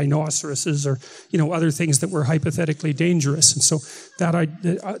handguns or rhinoceroses or, other things that were hypothetically dangerous. And so that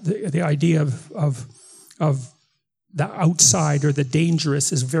the idea of the outside or the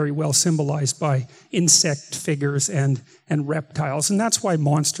dangerous is very well symbolized by insect figures and reptiles. And that's why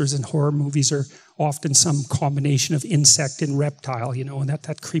monsters in horror movies are often some combination of insect and reptile, and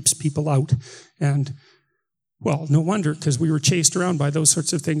that creeps people out. And, well, no wonder, because we were chased around by those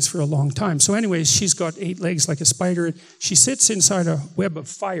sorts of things for a long time. So anyways, she's got 8 legs like a spider. She sits inside a web of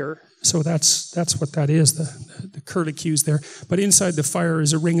fire. So that's what that is, the curlicues there. But inside the fire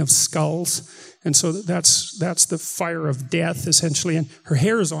is a ring of skulls. And so that's the fire of death, essentially. And her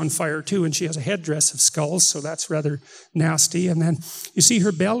hair is on fire, too, and she has a headdress of skulls, so that's rather nasty. And then you see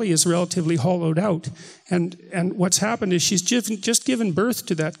her belly is relatively hollowed out. And what's happened is she's just given birth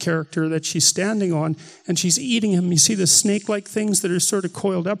to that character that she's standing on, and she's eating him. You see the snake-like things that are sort of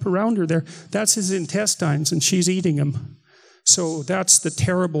coiled up around her there? That's his intestines, and she's eating him. So that's the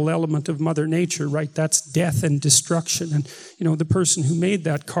terrible element of Mother Nature, right? That's death and destruction. And, the person who made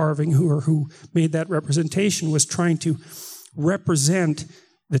that carving, who made that representation, was trying to represent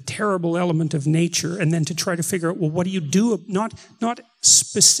the terrible element of nature, and then to try to figure out, well, what do you do? Not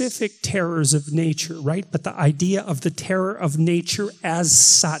specific terrors of nature, right? But the idea of the terror of nature as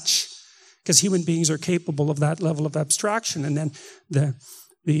such, because human beings are capable of that level of abstraction. And then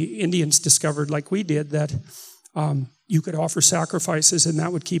the Indians discovered, like we did, that you could offer sacrifices and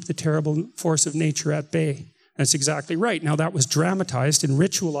that would keep the terrible force of nature at bay. That's exactly right. Now, that was dramatized and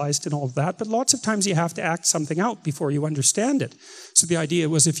ritualized and all of that, but lots of times you have to act something out before you understand it. So the idea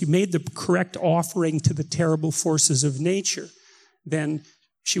was if you made the correct offering to the terrible forces of nature, then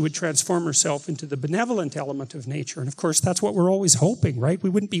she would transform herself into the benevolent element of nature. And of course, that's what we're always hoping, right? We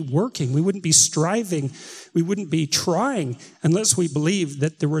wouldn't be working, we wouldn't be striving, we wouldn't be trying unless we believed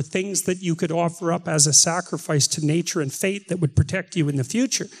that there were things that you could offer up as a sacrifice to nature and fate that would protect you in the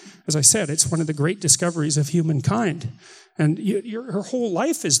future. As I said, it's one of the great discoveries of humankind. And her whole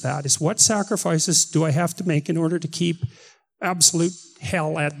life is that, is what sacrifices do I have to make in order to keep absolute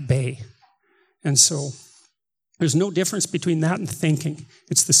hell at bay? And so there's no difference between that and thinking.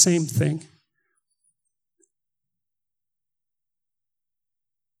 It's the same thing.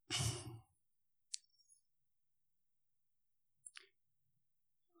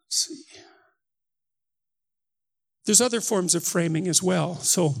 Let's see. There's other forms of framing as well.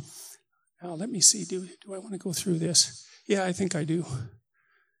 So let me see. Do I want to go through this? Yeah, I think I do.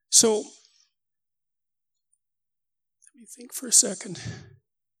 So let me think for a second.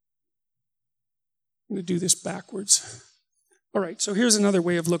 I'm going to do this backwards. All right, so here's another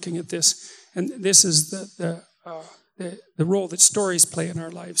way of looking at this. And this is the role that stories play in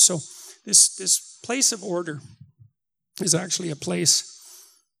our lives. So this place of order is actually a place,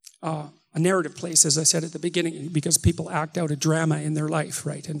 a narrative place, as I said at the beginning, because people act out a drama in their life,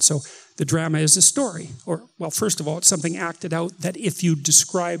 right? And so the drama is a story. Or, well, first of all, it's something acted out that if you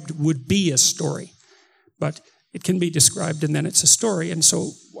described would be a story. But it can be described and then it's a story. And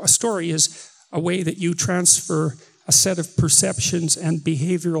so a story is a way that you transfer a set of perceptions and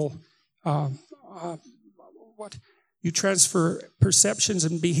behavioral, you transfer perceptions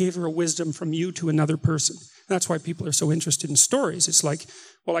and behavioral wisdom from you to another person. That's why people are so interested in stories. It's like,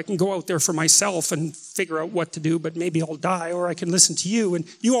 well, I can go out there for myself and figure out what to do, but maybe I'll die, or I can listen to you, and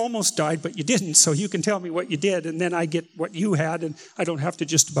you almost died, but you didn't, so you can tell me what you did, and then I get what you had, and I don't have to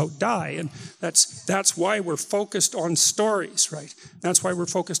just about die. And that's why we're focused on stories, right? That's why we're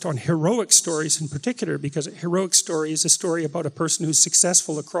focused on heroic stories in particular, because a heroic story is a story about a person who's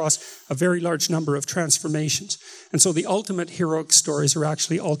successful across a very large number of transformations. And so the ultimate heroic stories are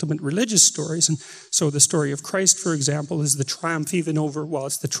actually ultimate religious stories. And so the story of Christ, for example, is the triumph even over, well,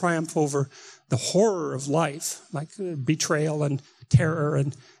 it's the triumph over the horror of life, like betrayal and terror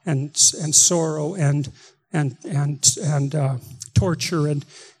and sorrow and torture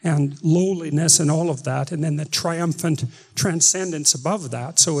and lowliness and all of that, and then the triumphant transcendence above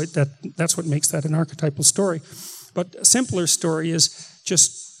that. So that's what makes that an archetypal story. But a simpler story is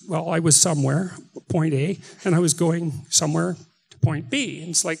just, well, I was somewhere, point A, and I was going somewhere to point B.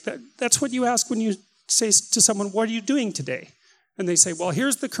 And it's like that's what you ask when you say to someone, what are you doing today? And they say, well,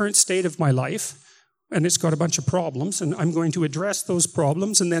 here's the current state of my life, and it's got a bunch of problems, and I'm going to address those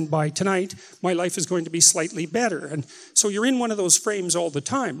problems, and then by tonight, my life is going to be slightly better. And so you're in one of those frames all the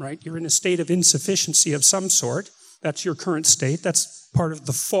time, right? You're in a state of insufficiency of some sort. That's your current state. That's part of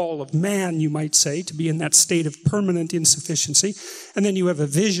the fall of man, you might say, to be in that state of permanent insufficiency. And then you have a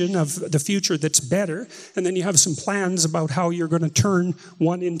vision of the future that's better. And then you have some plans about how you're going to turn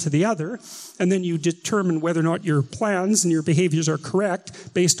one into the other. And then you determine whether or not your plans and your behaviors are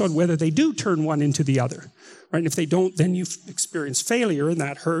correct based on whether they do turn one into the other. Right? And if they don't, then you experience failure, and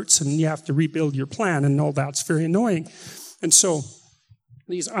that hurts, and you have to rebuild your plan, and all that's very annoying. And so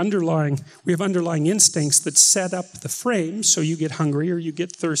we have underlying instincts that set up the frame, so you get hungry or you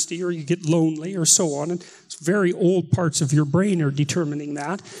get thirsty or you get lonely or so on. And it's very old parts of your brain are determining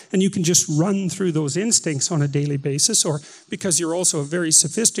that. And you can just run through those instincts on a daily basis, or because you're also a very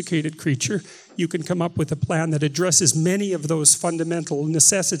sophisticated creature, you can come up with a plan that addresses many of those fundamental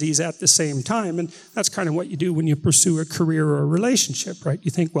necessities at the same time. And that's kind of what you do when you pursue a career or a relationship, right?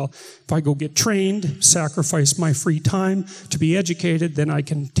 You think, well, if I go get trained, sacrifice my free time to be educated, then I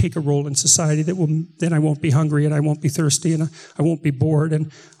can take a role in society then I won't be hungry and I won't be thirsty and I won't be bored,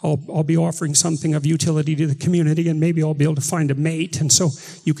 and I'll be offering something of utility to the community, and maybe I'll be able to find a mate. And so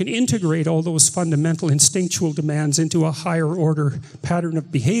you can integrate all those fundamental instinctual demands into a higher order pattern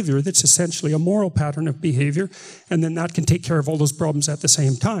of behavior that's essentially a moral pattern of behavior, and then that can take care of all those problems at the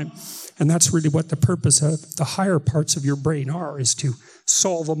same time. And that's really what the purpose of the higher parts of your brain are, is to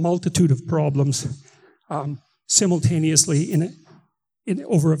solve a multitude of problems simultaneously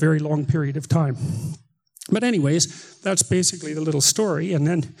over a very long period of time. But anyways, that's basically the little story. And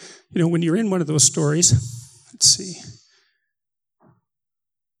then, when you're in one of those stories, let's see.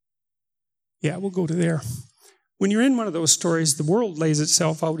 Yeah, we'll go to there. When you're in one of those stories, the world lays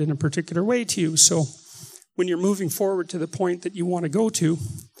itself out in a particular way to you. So when you're moving forward to the point that you want to go to,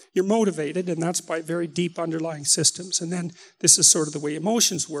 You're motivated, and that's by very deep underlying systems. And then this is sort of the way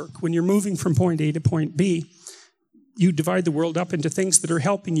emotions work. When you're moving from point A to point B, you divide the world up into things that are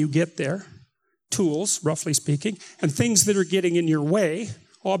helping you get there, tools, roughly speaking, and things that are getting in your way,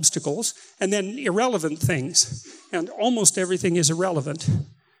 obstacles, and then irrelevant things. And almost everything is irrelevant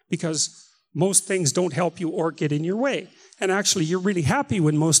because most things don't help you or get in your way. And actually, you're really happy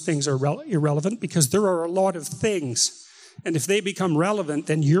when most things are irrelevant because there are a lot of things. And if they become relevant,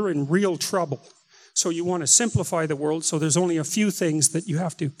 then you're in real trouble. So you want to simplify the world so there's only a few things that you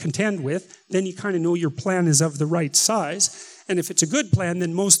have to contend with. Then you kind of know your plan is of the right size. And if it's a good plan,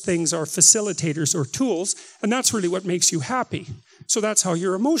 then most things are facilitators or tools. And that's really what makes you happy. So that's how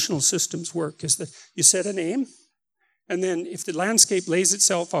your emotional systems work, is that you set an aim. And then if the landscape lays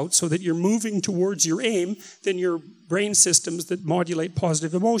itself out so that you're moving towards your aim, then your brain systems that modulate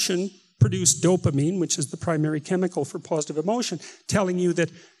positive emotion produce dopamine, which is the primary chemical for positive emotion, telling you that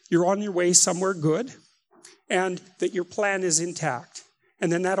you're on your way somewhere good and that your plan is intact.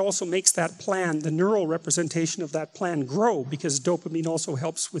 And then that also makes that plan, the neural representation of that plan, grow because dopamine also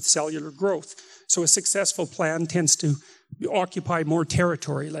helps with cellular growth. So a successful plan tends to occupy more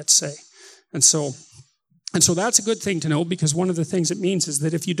territory, let's say. And so that's a good thing to know, because one of the things it means is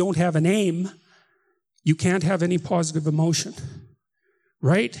that if you don't have an aim, you can't have any positive emotion.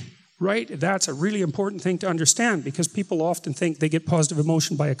 Right? That's a really important thing to understand, because people often think they get positive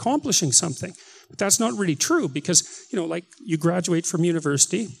emotion by accomplishing something. But that's not really true, because, like you graduate from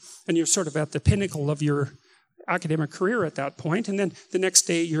university and you're sort of at the pinnacle of your academic career at that point, and then the next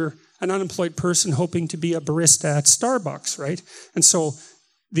day you're an unemployed person hoping to be a barista at Starbucks, right? And so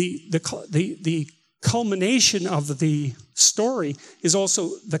the culmination of the story is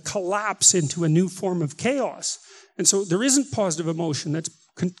also the collapse into a new form of chaos. And so there isn't positive emotion that's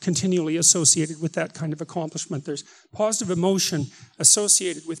continually associated with that kind of accomplishment. There's positive emotion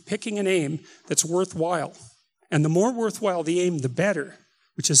associated with picking an aim that's worthwhile. And the more worthwhile the aim, the better,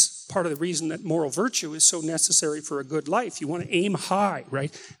 which is part of the reason that moral virtue is so necessary for a good life. You want to aim high,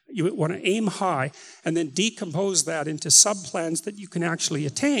 right? You want to aim high and then decompose that into subplans that you can actually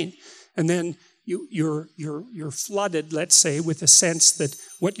attain. And then you're flooded, let's say, with a sense that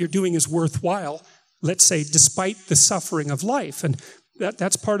what you're doing is worthwhile, let's say, despite the suffering of life. And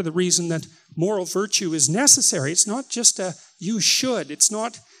that's part of the reason that moral virtue is necessary. It's not just a you should. It's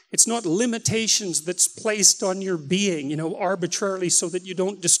not limitations that's placed on your being, arbitrarily so that you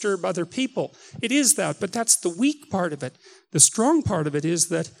don't disturb other people. It is that, but that's the weak part of it. The strong part of it is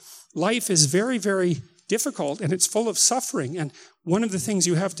that life is very, very difficult and it's full of suffering. And one of the things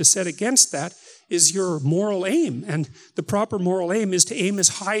you have to set against that is your moral aim. And the proper moral aim is to aim as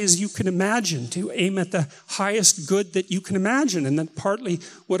high as you can imagine, to aim at the highest good that you can imagine. And then partly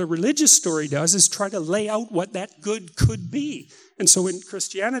what a religious story does is try to lay out what that good could be. And so in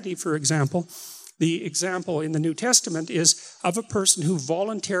Christianity, for example, the example in the New Testament is of a person who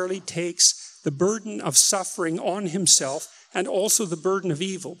voluntarily takes the burden of suffering on himself, and also the burden of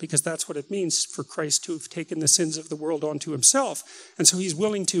evil, because that's what it means for Christ to have taken the sins of the world onto himself. And so he's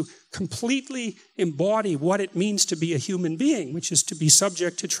willing to completely embody what it means to be a human being, which is to be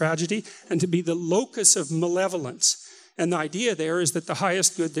subject to tragedy and to be the locus of malevolence. And the idea there is that the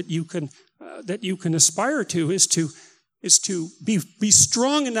highest good that you can aspire to is to be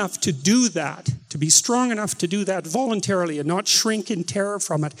strong enough to do that, voluntarily and not shrink in terror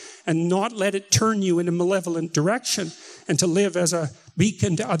from it and not let it turn you in a malevolent direction, and to live as a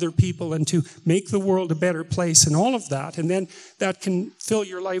beacon to other people and to make the world a better place and all of that. And then that can fill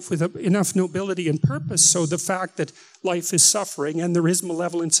your life with enough nobility and purpose, so the fact that life is suffering and there is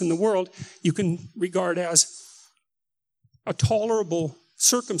malevolence in the world, you can regard as a tolerable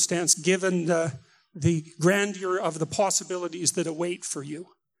circumstance given the grandeur of the possibilities that await for you.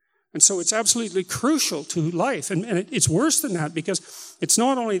 And so it's absolutely crucial to life. And it's worse than that, because it's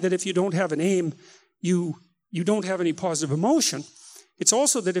not only that if you don't have an aim, you don't have any positive emotion. It's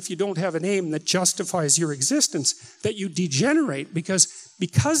also that if you don't have an aim that justifies your existence, that you degenerate,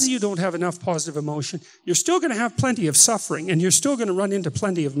 because you don't have enough positive emotion, you're still going to have plenty of suffering, and you're still going to run into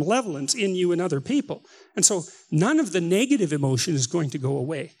plenty of malevolence in you and other people. And so none of the negative emotion is going to go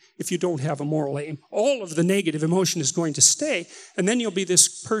away if you don't have a moral aim. All of the negative emotion is going to stay, and then you'll be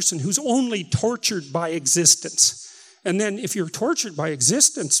this person who's only tortured by existence. And then if you're tortured by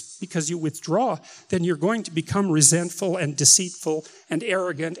existence because you withdraw, then you're going to become resentful and deceitful and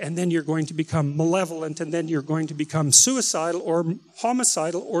arrogant, and then you're going to become malevolent, and then you're going to become suicidal or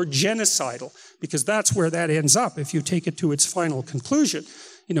homicidal or genocidal, because that's where that ends up if you take it to its final conclusion.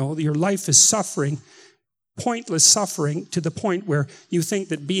 Your life is suffering, pointless suffering, to the point where you think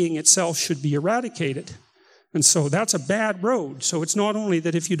that being itself should be eradicated. And so that's a bad road. So it's not only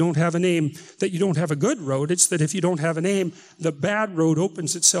that if you don't have a name, that you don't have a good road, it's that if you don't have a name, the bad road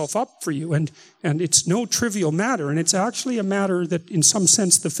opens itself up for you. And it's no trivial matter. And it's actually a matter that in some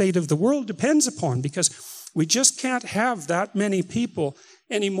sense the fate of the world depends upon, because we just can't have that many people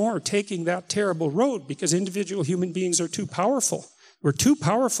anymore taking that terrible road, because individual human beings are too powerful. We're too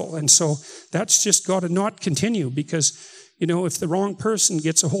powerful. And so that's just got to not continue, because if the wrong person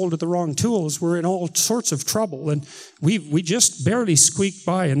gets a hold of the wrong tools, we're in all sorts of trouble. And we just barely squeaked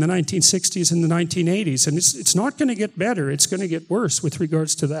by in the 1960s and the 1980s. And it's not going to get better. It's going to get worse with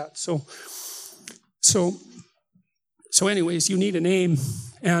regards to that. So anyways, you need a name.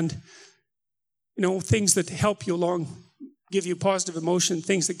 And, things that help you along, give you positive emotion,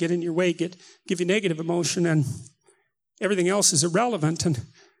 things that get in your way give you negative emotion, and everything else is irrelevant. And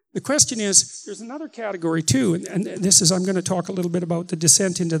the question is, there's another category too, and this is, I'm going to talk a little bit about the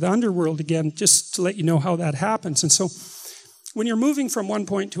descent into the underworld again, just to let you know how that happens. And so when you're moving from one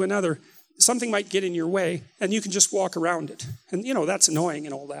point to another, something might get in your way, and you can just walk around it. And, that's annoying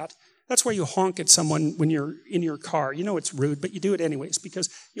and all that. That's why you honk at someone when you're in your car. It's rude, but you do it anyways, because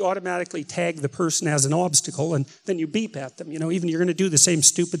you automatically tag the person as an obstacle, and then you beep at them. Even you're going to do the same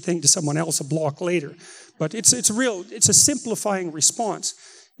stupid thing to someone else a block later. But it's a simplifying response.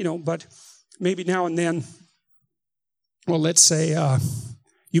 But maybe now and then, well, let's say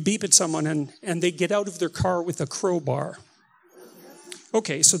you beep at someone and they get out of their car with a crowbar.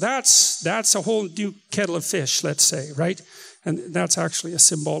 Okay, so that's a whole new kettle of fish, let's say, right? And that's actually a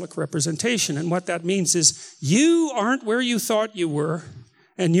symbolic representation. And what that means is you aren't where you thought you were,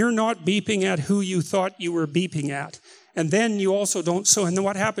 and you're not beeping at who you thought you were beeping at. And then you also don't, and then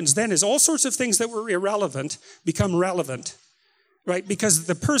what happens then is all sorts of things that were irrelevant become relevant. Right? Because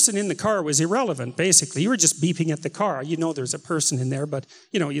the person in the car was irrelevant, basically. You were just beeping at the car. There's a person in there, but,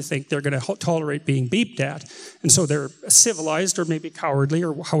 you think they're going to tolerate being beeped at. And so they're civilized or maybe cowardly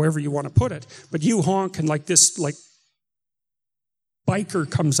or however you want to put it. But you honk and this biker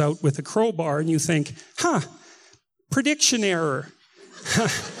comes out with a crowbar and you think, prediction error.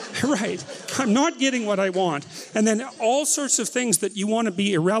 Right. I'm not getting what I want. And then all sorts of things that you want to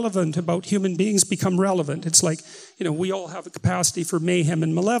be irrelevant about human beings become relevant. It's like, we all have a capacity for mayhem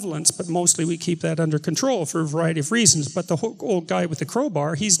and malevolence, but mostly we keep that under control for a variety of reasons. But the whole old guy with the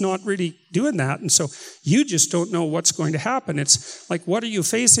crowbar, he's not really doing that. And so you just don't know what's going to happen. It's like, what are you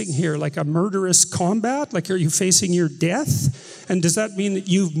facing here? Like a murderous combat? Like, are you facing your death? And does that mean that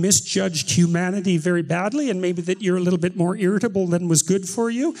you've misjudged humanity very badly, and maybe that you're a little bit more irritable than was good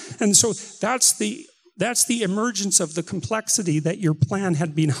for you? And so that's the emergence of the complexity that your plan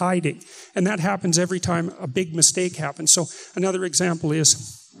had been hiding. And that happens every time a big mistake happens. So another example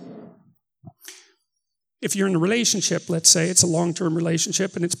is, if you're in a relationship, let's say it's a long-term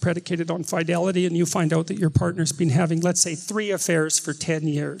relationship and it's predicated on fidelity, and you find out that your partner's been having, let's say, 3 affairs for 10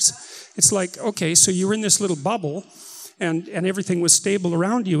 years. It's like, okay, so you were in this little bubble, and everything was stable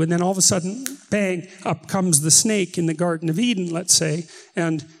around you, and then all of a sudden, bang, up comes the snake in the Garden of Eden, let's say,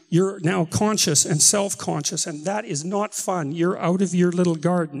 and you're now conscious and self-conscious, and that is not fun. You're out of your little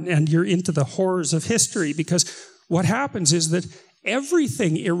garden, and you're into the horrors of history, because what happens is that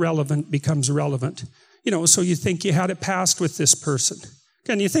everything irrelevant becomes relevant. So you think you had a past with this person,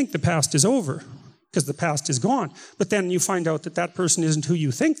 and you think the past is over, because the past is gone. But then you find out that that person isn't who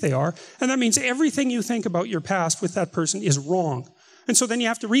you think they are, and that means everything you think about your past with that person is wrong. And so then you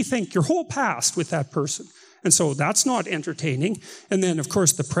have to rethink your whole past with that person. And so that's not entertaining. And then, of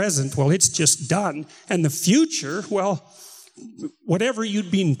course, the present, well, it's just done. And the future, well, whatever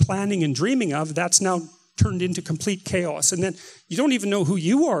you'd been planning and dreaming of, that's now turned into complete chaos. And then you don't even know who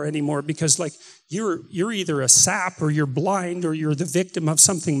you are anymore, because like you're either a sap or you're blind or you're the victim of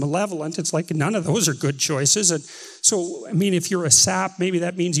something malevolent. It's like none of those are good choices. And so, I mean, if you're a sap, maybe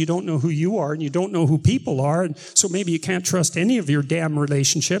that means you don't know who you are and you don't know who people are. And so maybe you can't trust any of your damn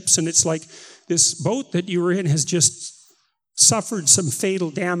relationships. And it's like this boat that you were in has just suffered some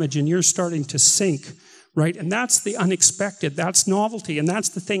fatal damage and you're starting to sink. Right? And that's the unexpected, that's novelty, and that's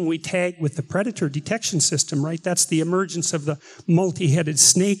the thing we tag with the predator detection system, right? That's the emergence of the multi-headed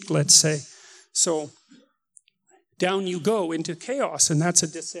snake, let's say. So down you go into chaos, and that's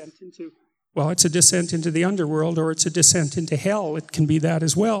a descent into, well, it's a descent into the underworld, or it's a descent into hell. It can be that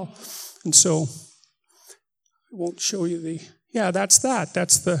as well. And so I won't show you the, yeah, that's that.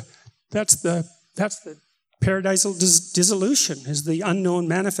 That's the paradisal dissolution, as the unknown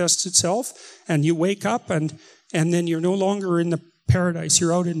manifests itself, and you wake up and then you're no longer in the paradise.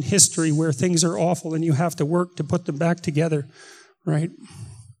 You're out in history where things are awful and you have to work to put them back together, right?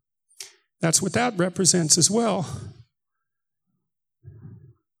 That's what that represents as well.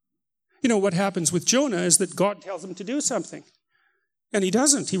 You know, what happens with Jonah is that God tells him to do something. And he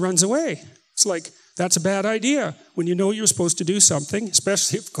doesn't. He runs away. It's like, that's a bad idea. When you know you're supposed to do something,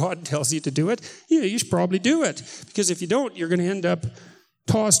 especially if God tells you to do it, you should probably do it. Because if you don't, you're going to end up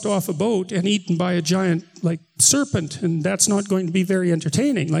tossed off a boat and eaten by a giant, like, serpent. And that's not going to be very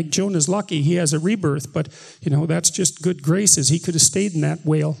entertaining. Like, Jonah's lucky. He has a rebirth. But, that's just good graces. He could have stayed in that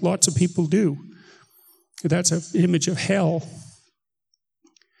whale. Lots of people do. That's an image of hell.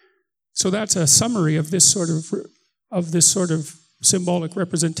 So that's a summary of this sort of symbolic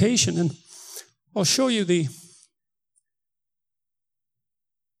representation. And I'll show you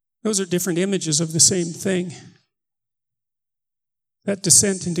those are different images of the same thing. That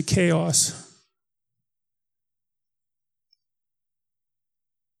descent into chaos.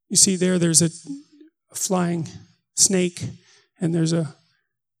 You see there's a flying snake, and there's a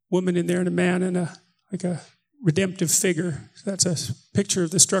woman in there and a man and a redemptive figure. That's a picture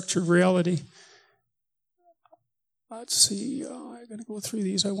of the structure of reality. Let's see, I'm going to go through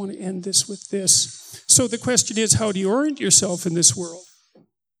these. I want to end this with this. So the question is, how do you orient yourself in this world?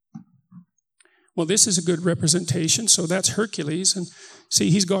 Well, this is a good representation. So that's Hercules. And see,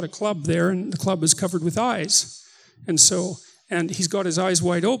 he's got a club there, and the club is covered with eyes. And he's got his eyes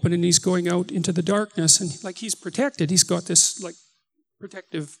wide open, and he's going out into the darkness. And he's protected. He's got this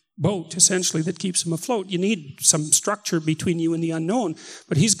protective boat, essentially, that keeps him afloat. You need some structure between you and the unknown.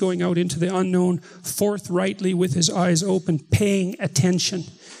 But he's going out into the unknown forthrightly with his eyes open, paying attention.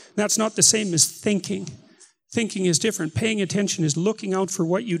 That's not the same as thinking. Thinking is different. Paying attention is looking out for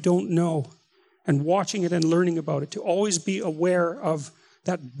what you don't know and watching it and learning about it, to always be aware of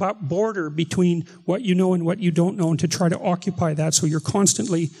that border between what you know and what you don't know, and to try to occupy that so you're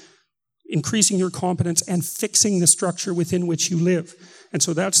constantly increasing your competence and fixing the structure within which you live. And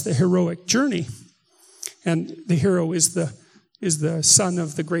so that's the heroic journey. And the hero is the son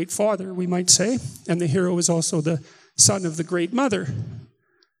of the great father, we might say, and the hero is also the son of the great mother.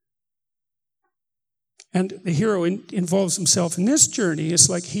 And the hero involves himself in this journey. It's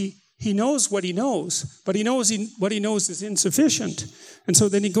like he knows what he knows, but he knows what he knows is insufficient. And so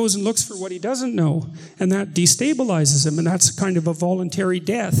then he goes and looks for what he doesn't know, and that destabilizes him, and that's kind of a voluntary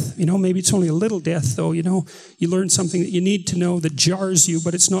death. Maybe it's only a little death, though. You learn something that you need to know that jars you,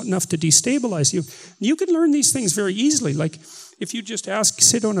 but it's not enough to destabilize you. You can learn these things very easily. Like, if you just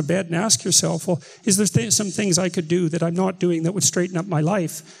sit on a bed and ask yourself, well, is there some things I could do that I'm not doing that would straighten up my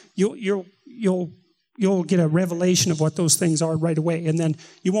life? You'll get a revelation of what those things are right away, and then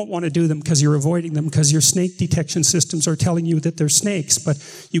you won't want to do them because you're avoiding them, because your snake detection systems are telling you that they're snakes. But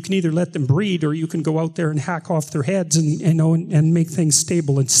you can either let them breed, or you can go out there and hack off their heads and make things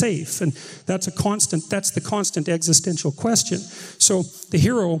stable and safe. And that's the constant existential question. So the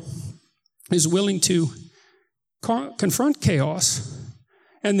hero is willing to confront chaos,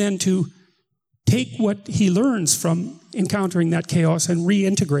 and then to take what he learns from encountering that chaos and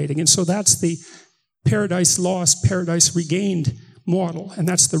reintegrating. And so that's the paradise lost, paradise regained model, and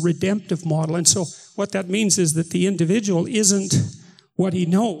that's the redemptive model. And so what that means is that the individual isn't what he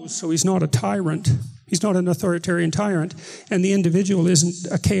knows, so he's not a tyrant, he's not an authoritarian tyrant, and the individual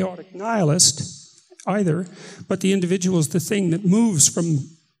isn't a chaotic nihilist either, but the individual is the thing that moves from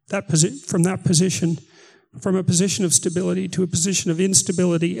a position of stability to a position of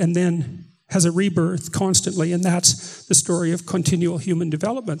instability, and then has a rebirth constantly. And that's the story of continual human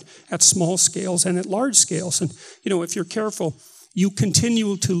development at small scales and at large scales. And, if you're careful, you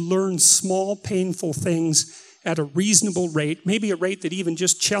continue to learn small, painful things at a reasonable rate, maybe a rate that even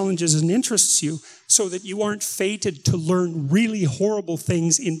just challenges and interests you, so that you aren't fated to learn really horrible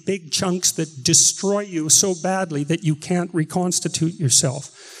things in big chunks that destroy you so badly that you can't reconstitute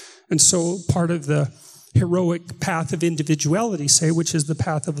yourself. And so part of the heroic path of individuality, which is the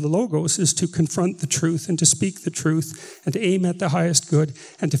path of the Logos, is to confront the truth and to speak the truth and to aim at the highest good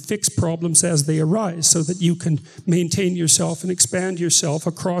and to fix problems as they arise, so that you can maintain yourself and expand yourself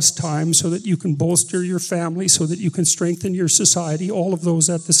across time, so that you can bolster your family, so that you can strengthen your society, all of those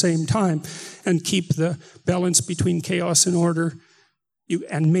at the same time, and keep the balance between chaos and order,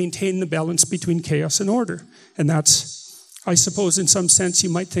 and maintain the balance between chaos and order. And that's, I suppose, in some sense, you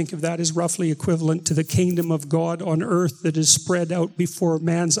might think of that as roughly equivalent to the kingdom of God on earth that is spread out before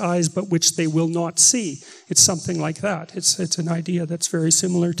man's eyes, but which they will not see. It's something like that. It's an idea that's very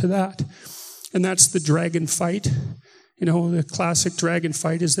similar to that. And that's the dragon fight. The classic dragon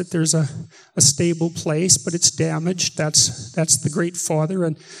fight is that there's a stable place, but it's damaged. That's the great father,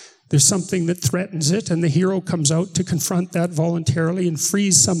 and there's something that threatens it, and the hero comes out to confront that voluntarily and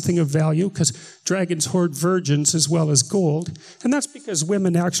frees something of value, because dragons hoard virgins as well as gold. And that's because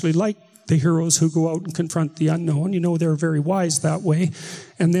women actually like the heroes who go out and confront the unknown. They're very wise that way.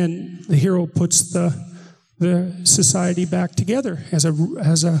 And then the hero puts the society back together as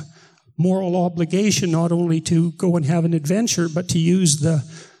a moral obligation, not only to go and have an adventure, but to use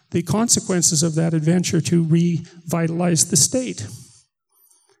the consequences of that adventure to revitalize the state.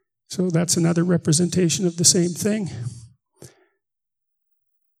 So that's another representation of the same thing.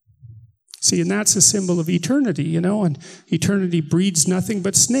 See, and that's a symbol of eternity, and eternity breeds nothing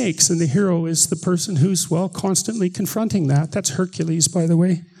but snakes, and the hero is the person who's, constantly confronting that. That's Hercules, by the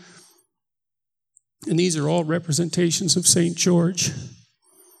way. And these are all representations of St. George.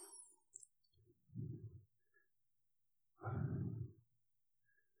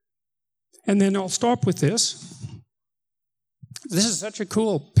 And then I'll stop with this. This is such a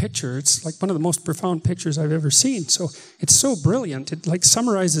cool picture. It's like one of the most profound pictures I've ever seen. So it's so brilliant. It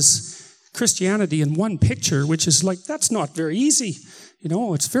summarizes Christianity in one picture, which is that's not very easy.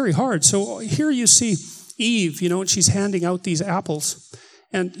 It's very hard. So here you see Eve, and she's handing out these apples.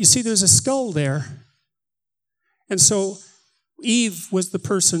 And you see there's a skull there. And so Eve was the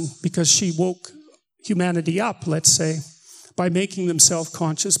person, because she woke humanity up, let's say, by making them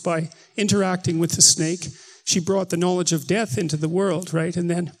self-conscious, by interacting with the snake. She brought the knowledge of death into the world, right? And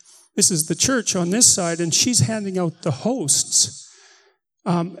then this is the church on this side, and she's handing out the hosts.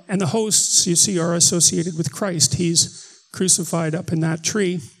 And the hosts, you see, are associated with Christ. He's crucified up in that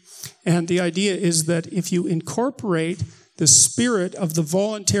tree. And the idea is that if you incorporate the spirit of the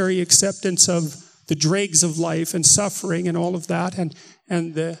voluntary acceptance of the dregs of life and suffering and all of that, and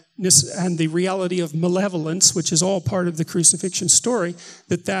the reality of malevolence, which is all part of the crucifixion story,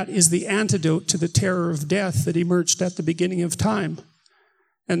 that is the antidote to the terror of death that emerged at the beginning of time.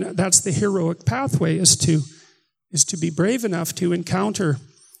 And that's the heroic pathway, is to be brave enough to encounter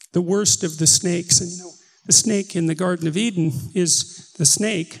the worst of the snakes. And the snake in the Garden of Eden is the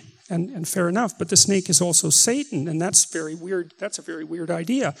snake, and fair enough, but the snake is also Satan, and that's very weird. That's a very weird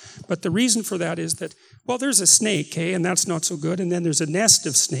idea. But the reason for that is that, there's a snake, and that's not so good, and then there's a nest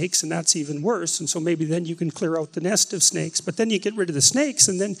of snakes, and that's even worse, and so maybe then you can clear out the nest of snakes, but then you get rid of the snakes,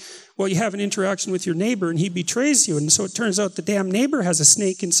 and then, you have an interaction with your neighbor, and he betrays you, and so it turns out the damn neighbor has a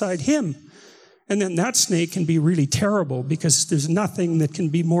snake inside him. And then that snake can be really terrible, because there's nothing that can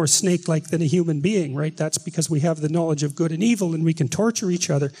be more snake-like than a human being, right? That's because we have the knowledge of good and evil, and we can torture each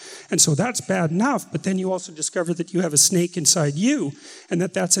other. And so that's bad enough, but then you also discover that you have a snake inside you, and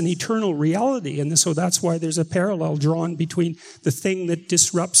that's an eternal reality. And so that's why there's a parallel drawn between the thing that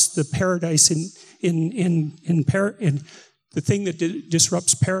disrupts the paradise the thing that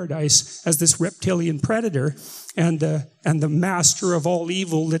disrupts paradise as this reptilian predator, and the master of all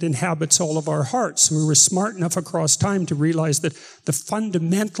evil that inhabits all of our hearts. We were smart enough across time to realize that the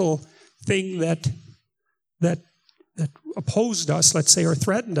fundamental thing that opposed us, let's say, or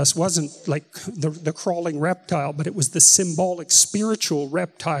threatened us, wasn't like the crawling reptile, but it was the symbolic spiritual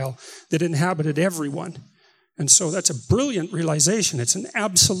reptile that inhabited everyone. And so that's a brilliant realization. It's an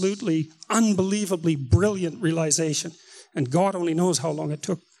absolutely, unbelievably brilliant realization. And God only knows how long it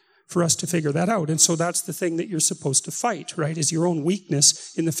took for us to figure that out. And so that's the thing that you're supposed to fight, right? Is your own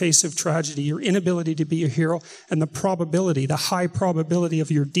weakness in the face of tragedy, your inability to be a hero, and the high probability of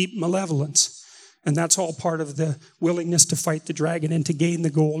your deep malevolence. And that's all part of the willingness to fight the dragon and to gain the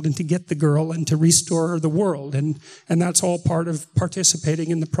gold and to get the girl and to restore the world. And that's all part of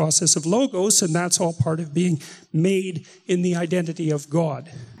participating in the process of Logos, and that's all part of being made in the identity of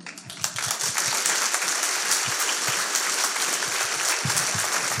God.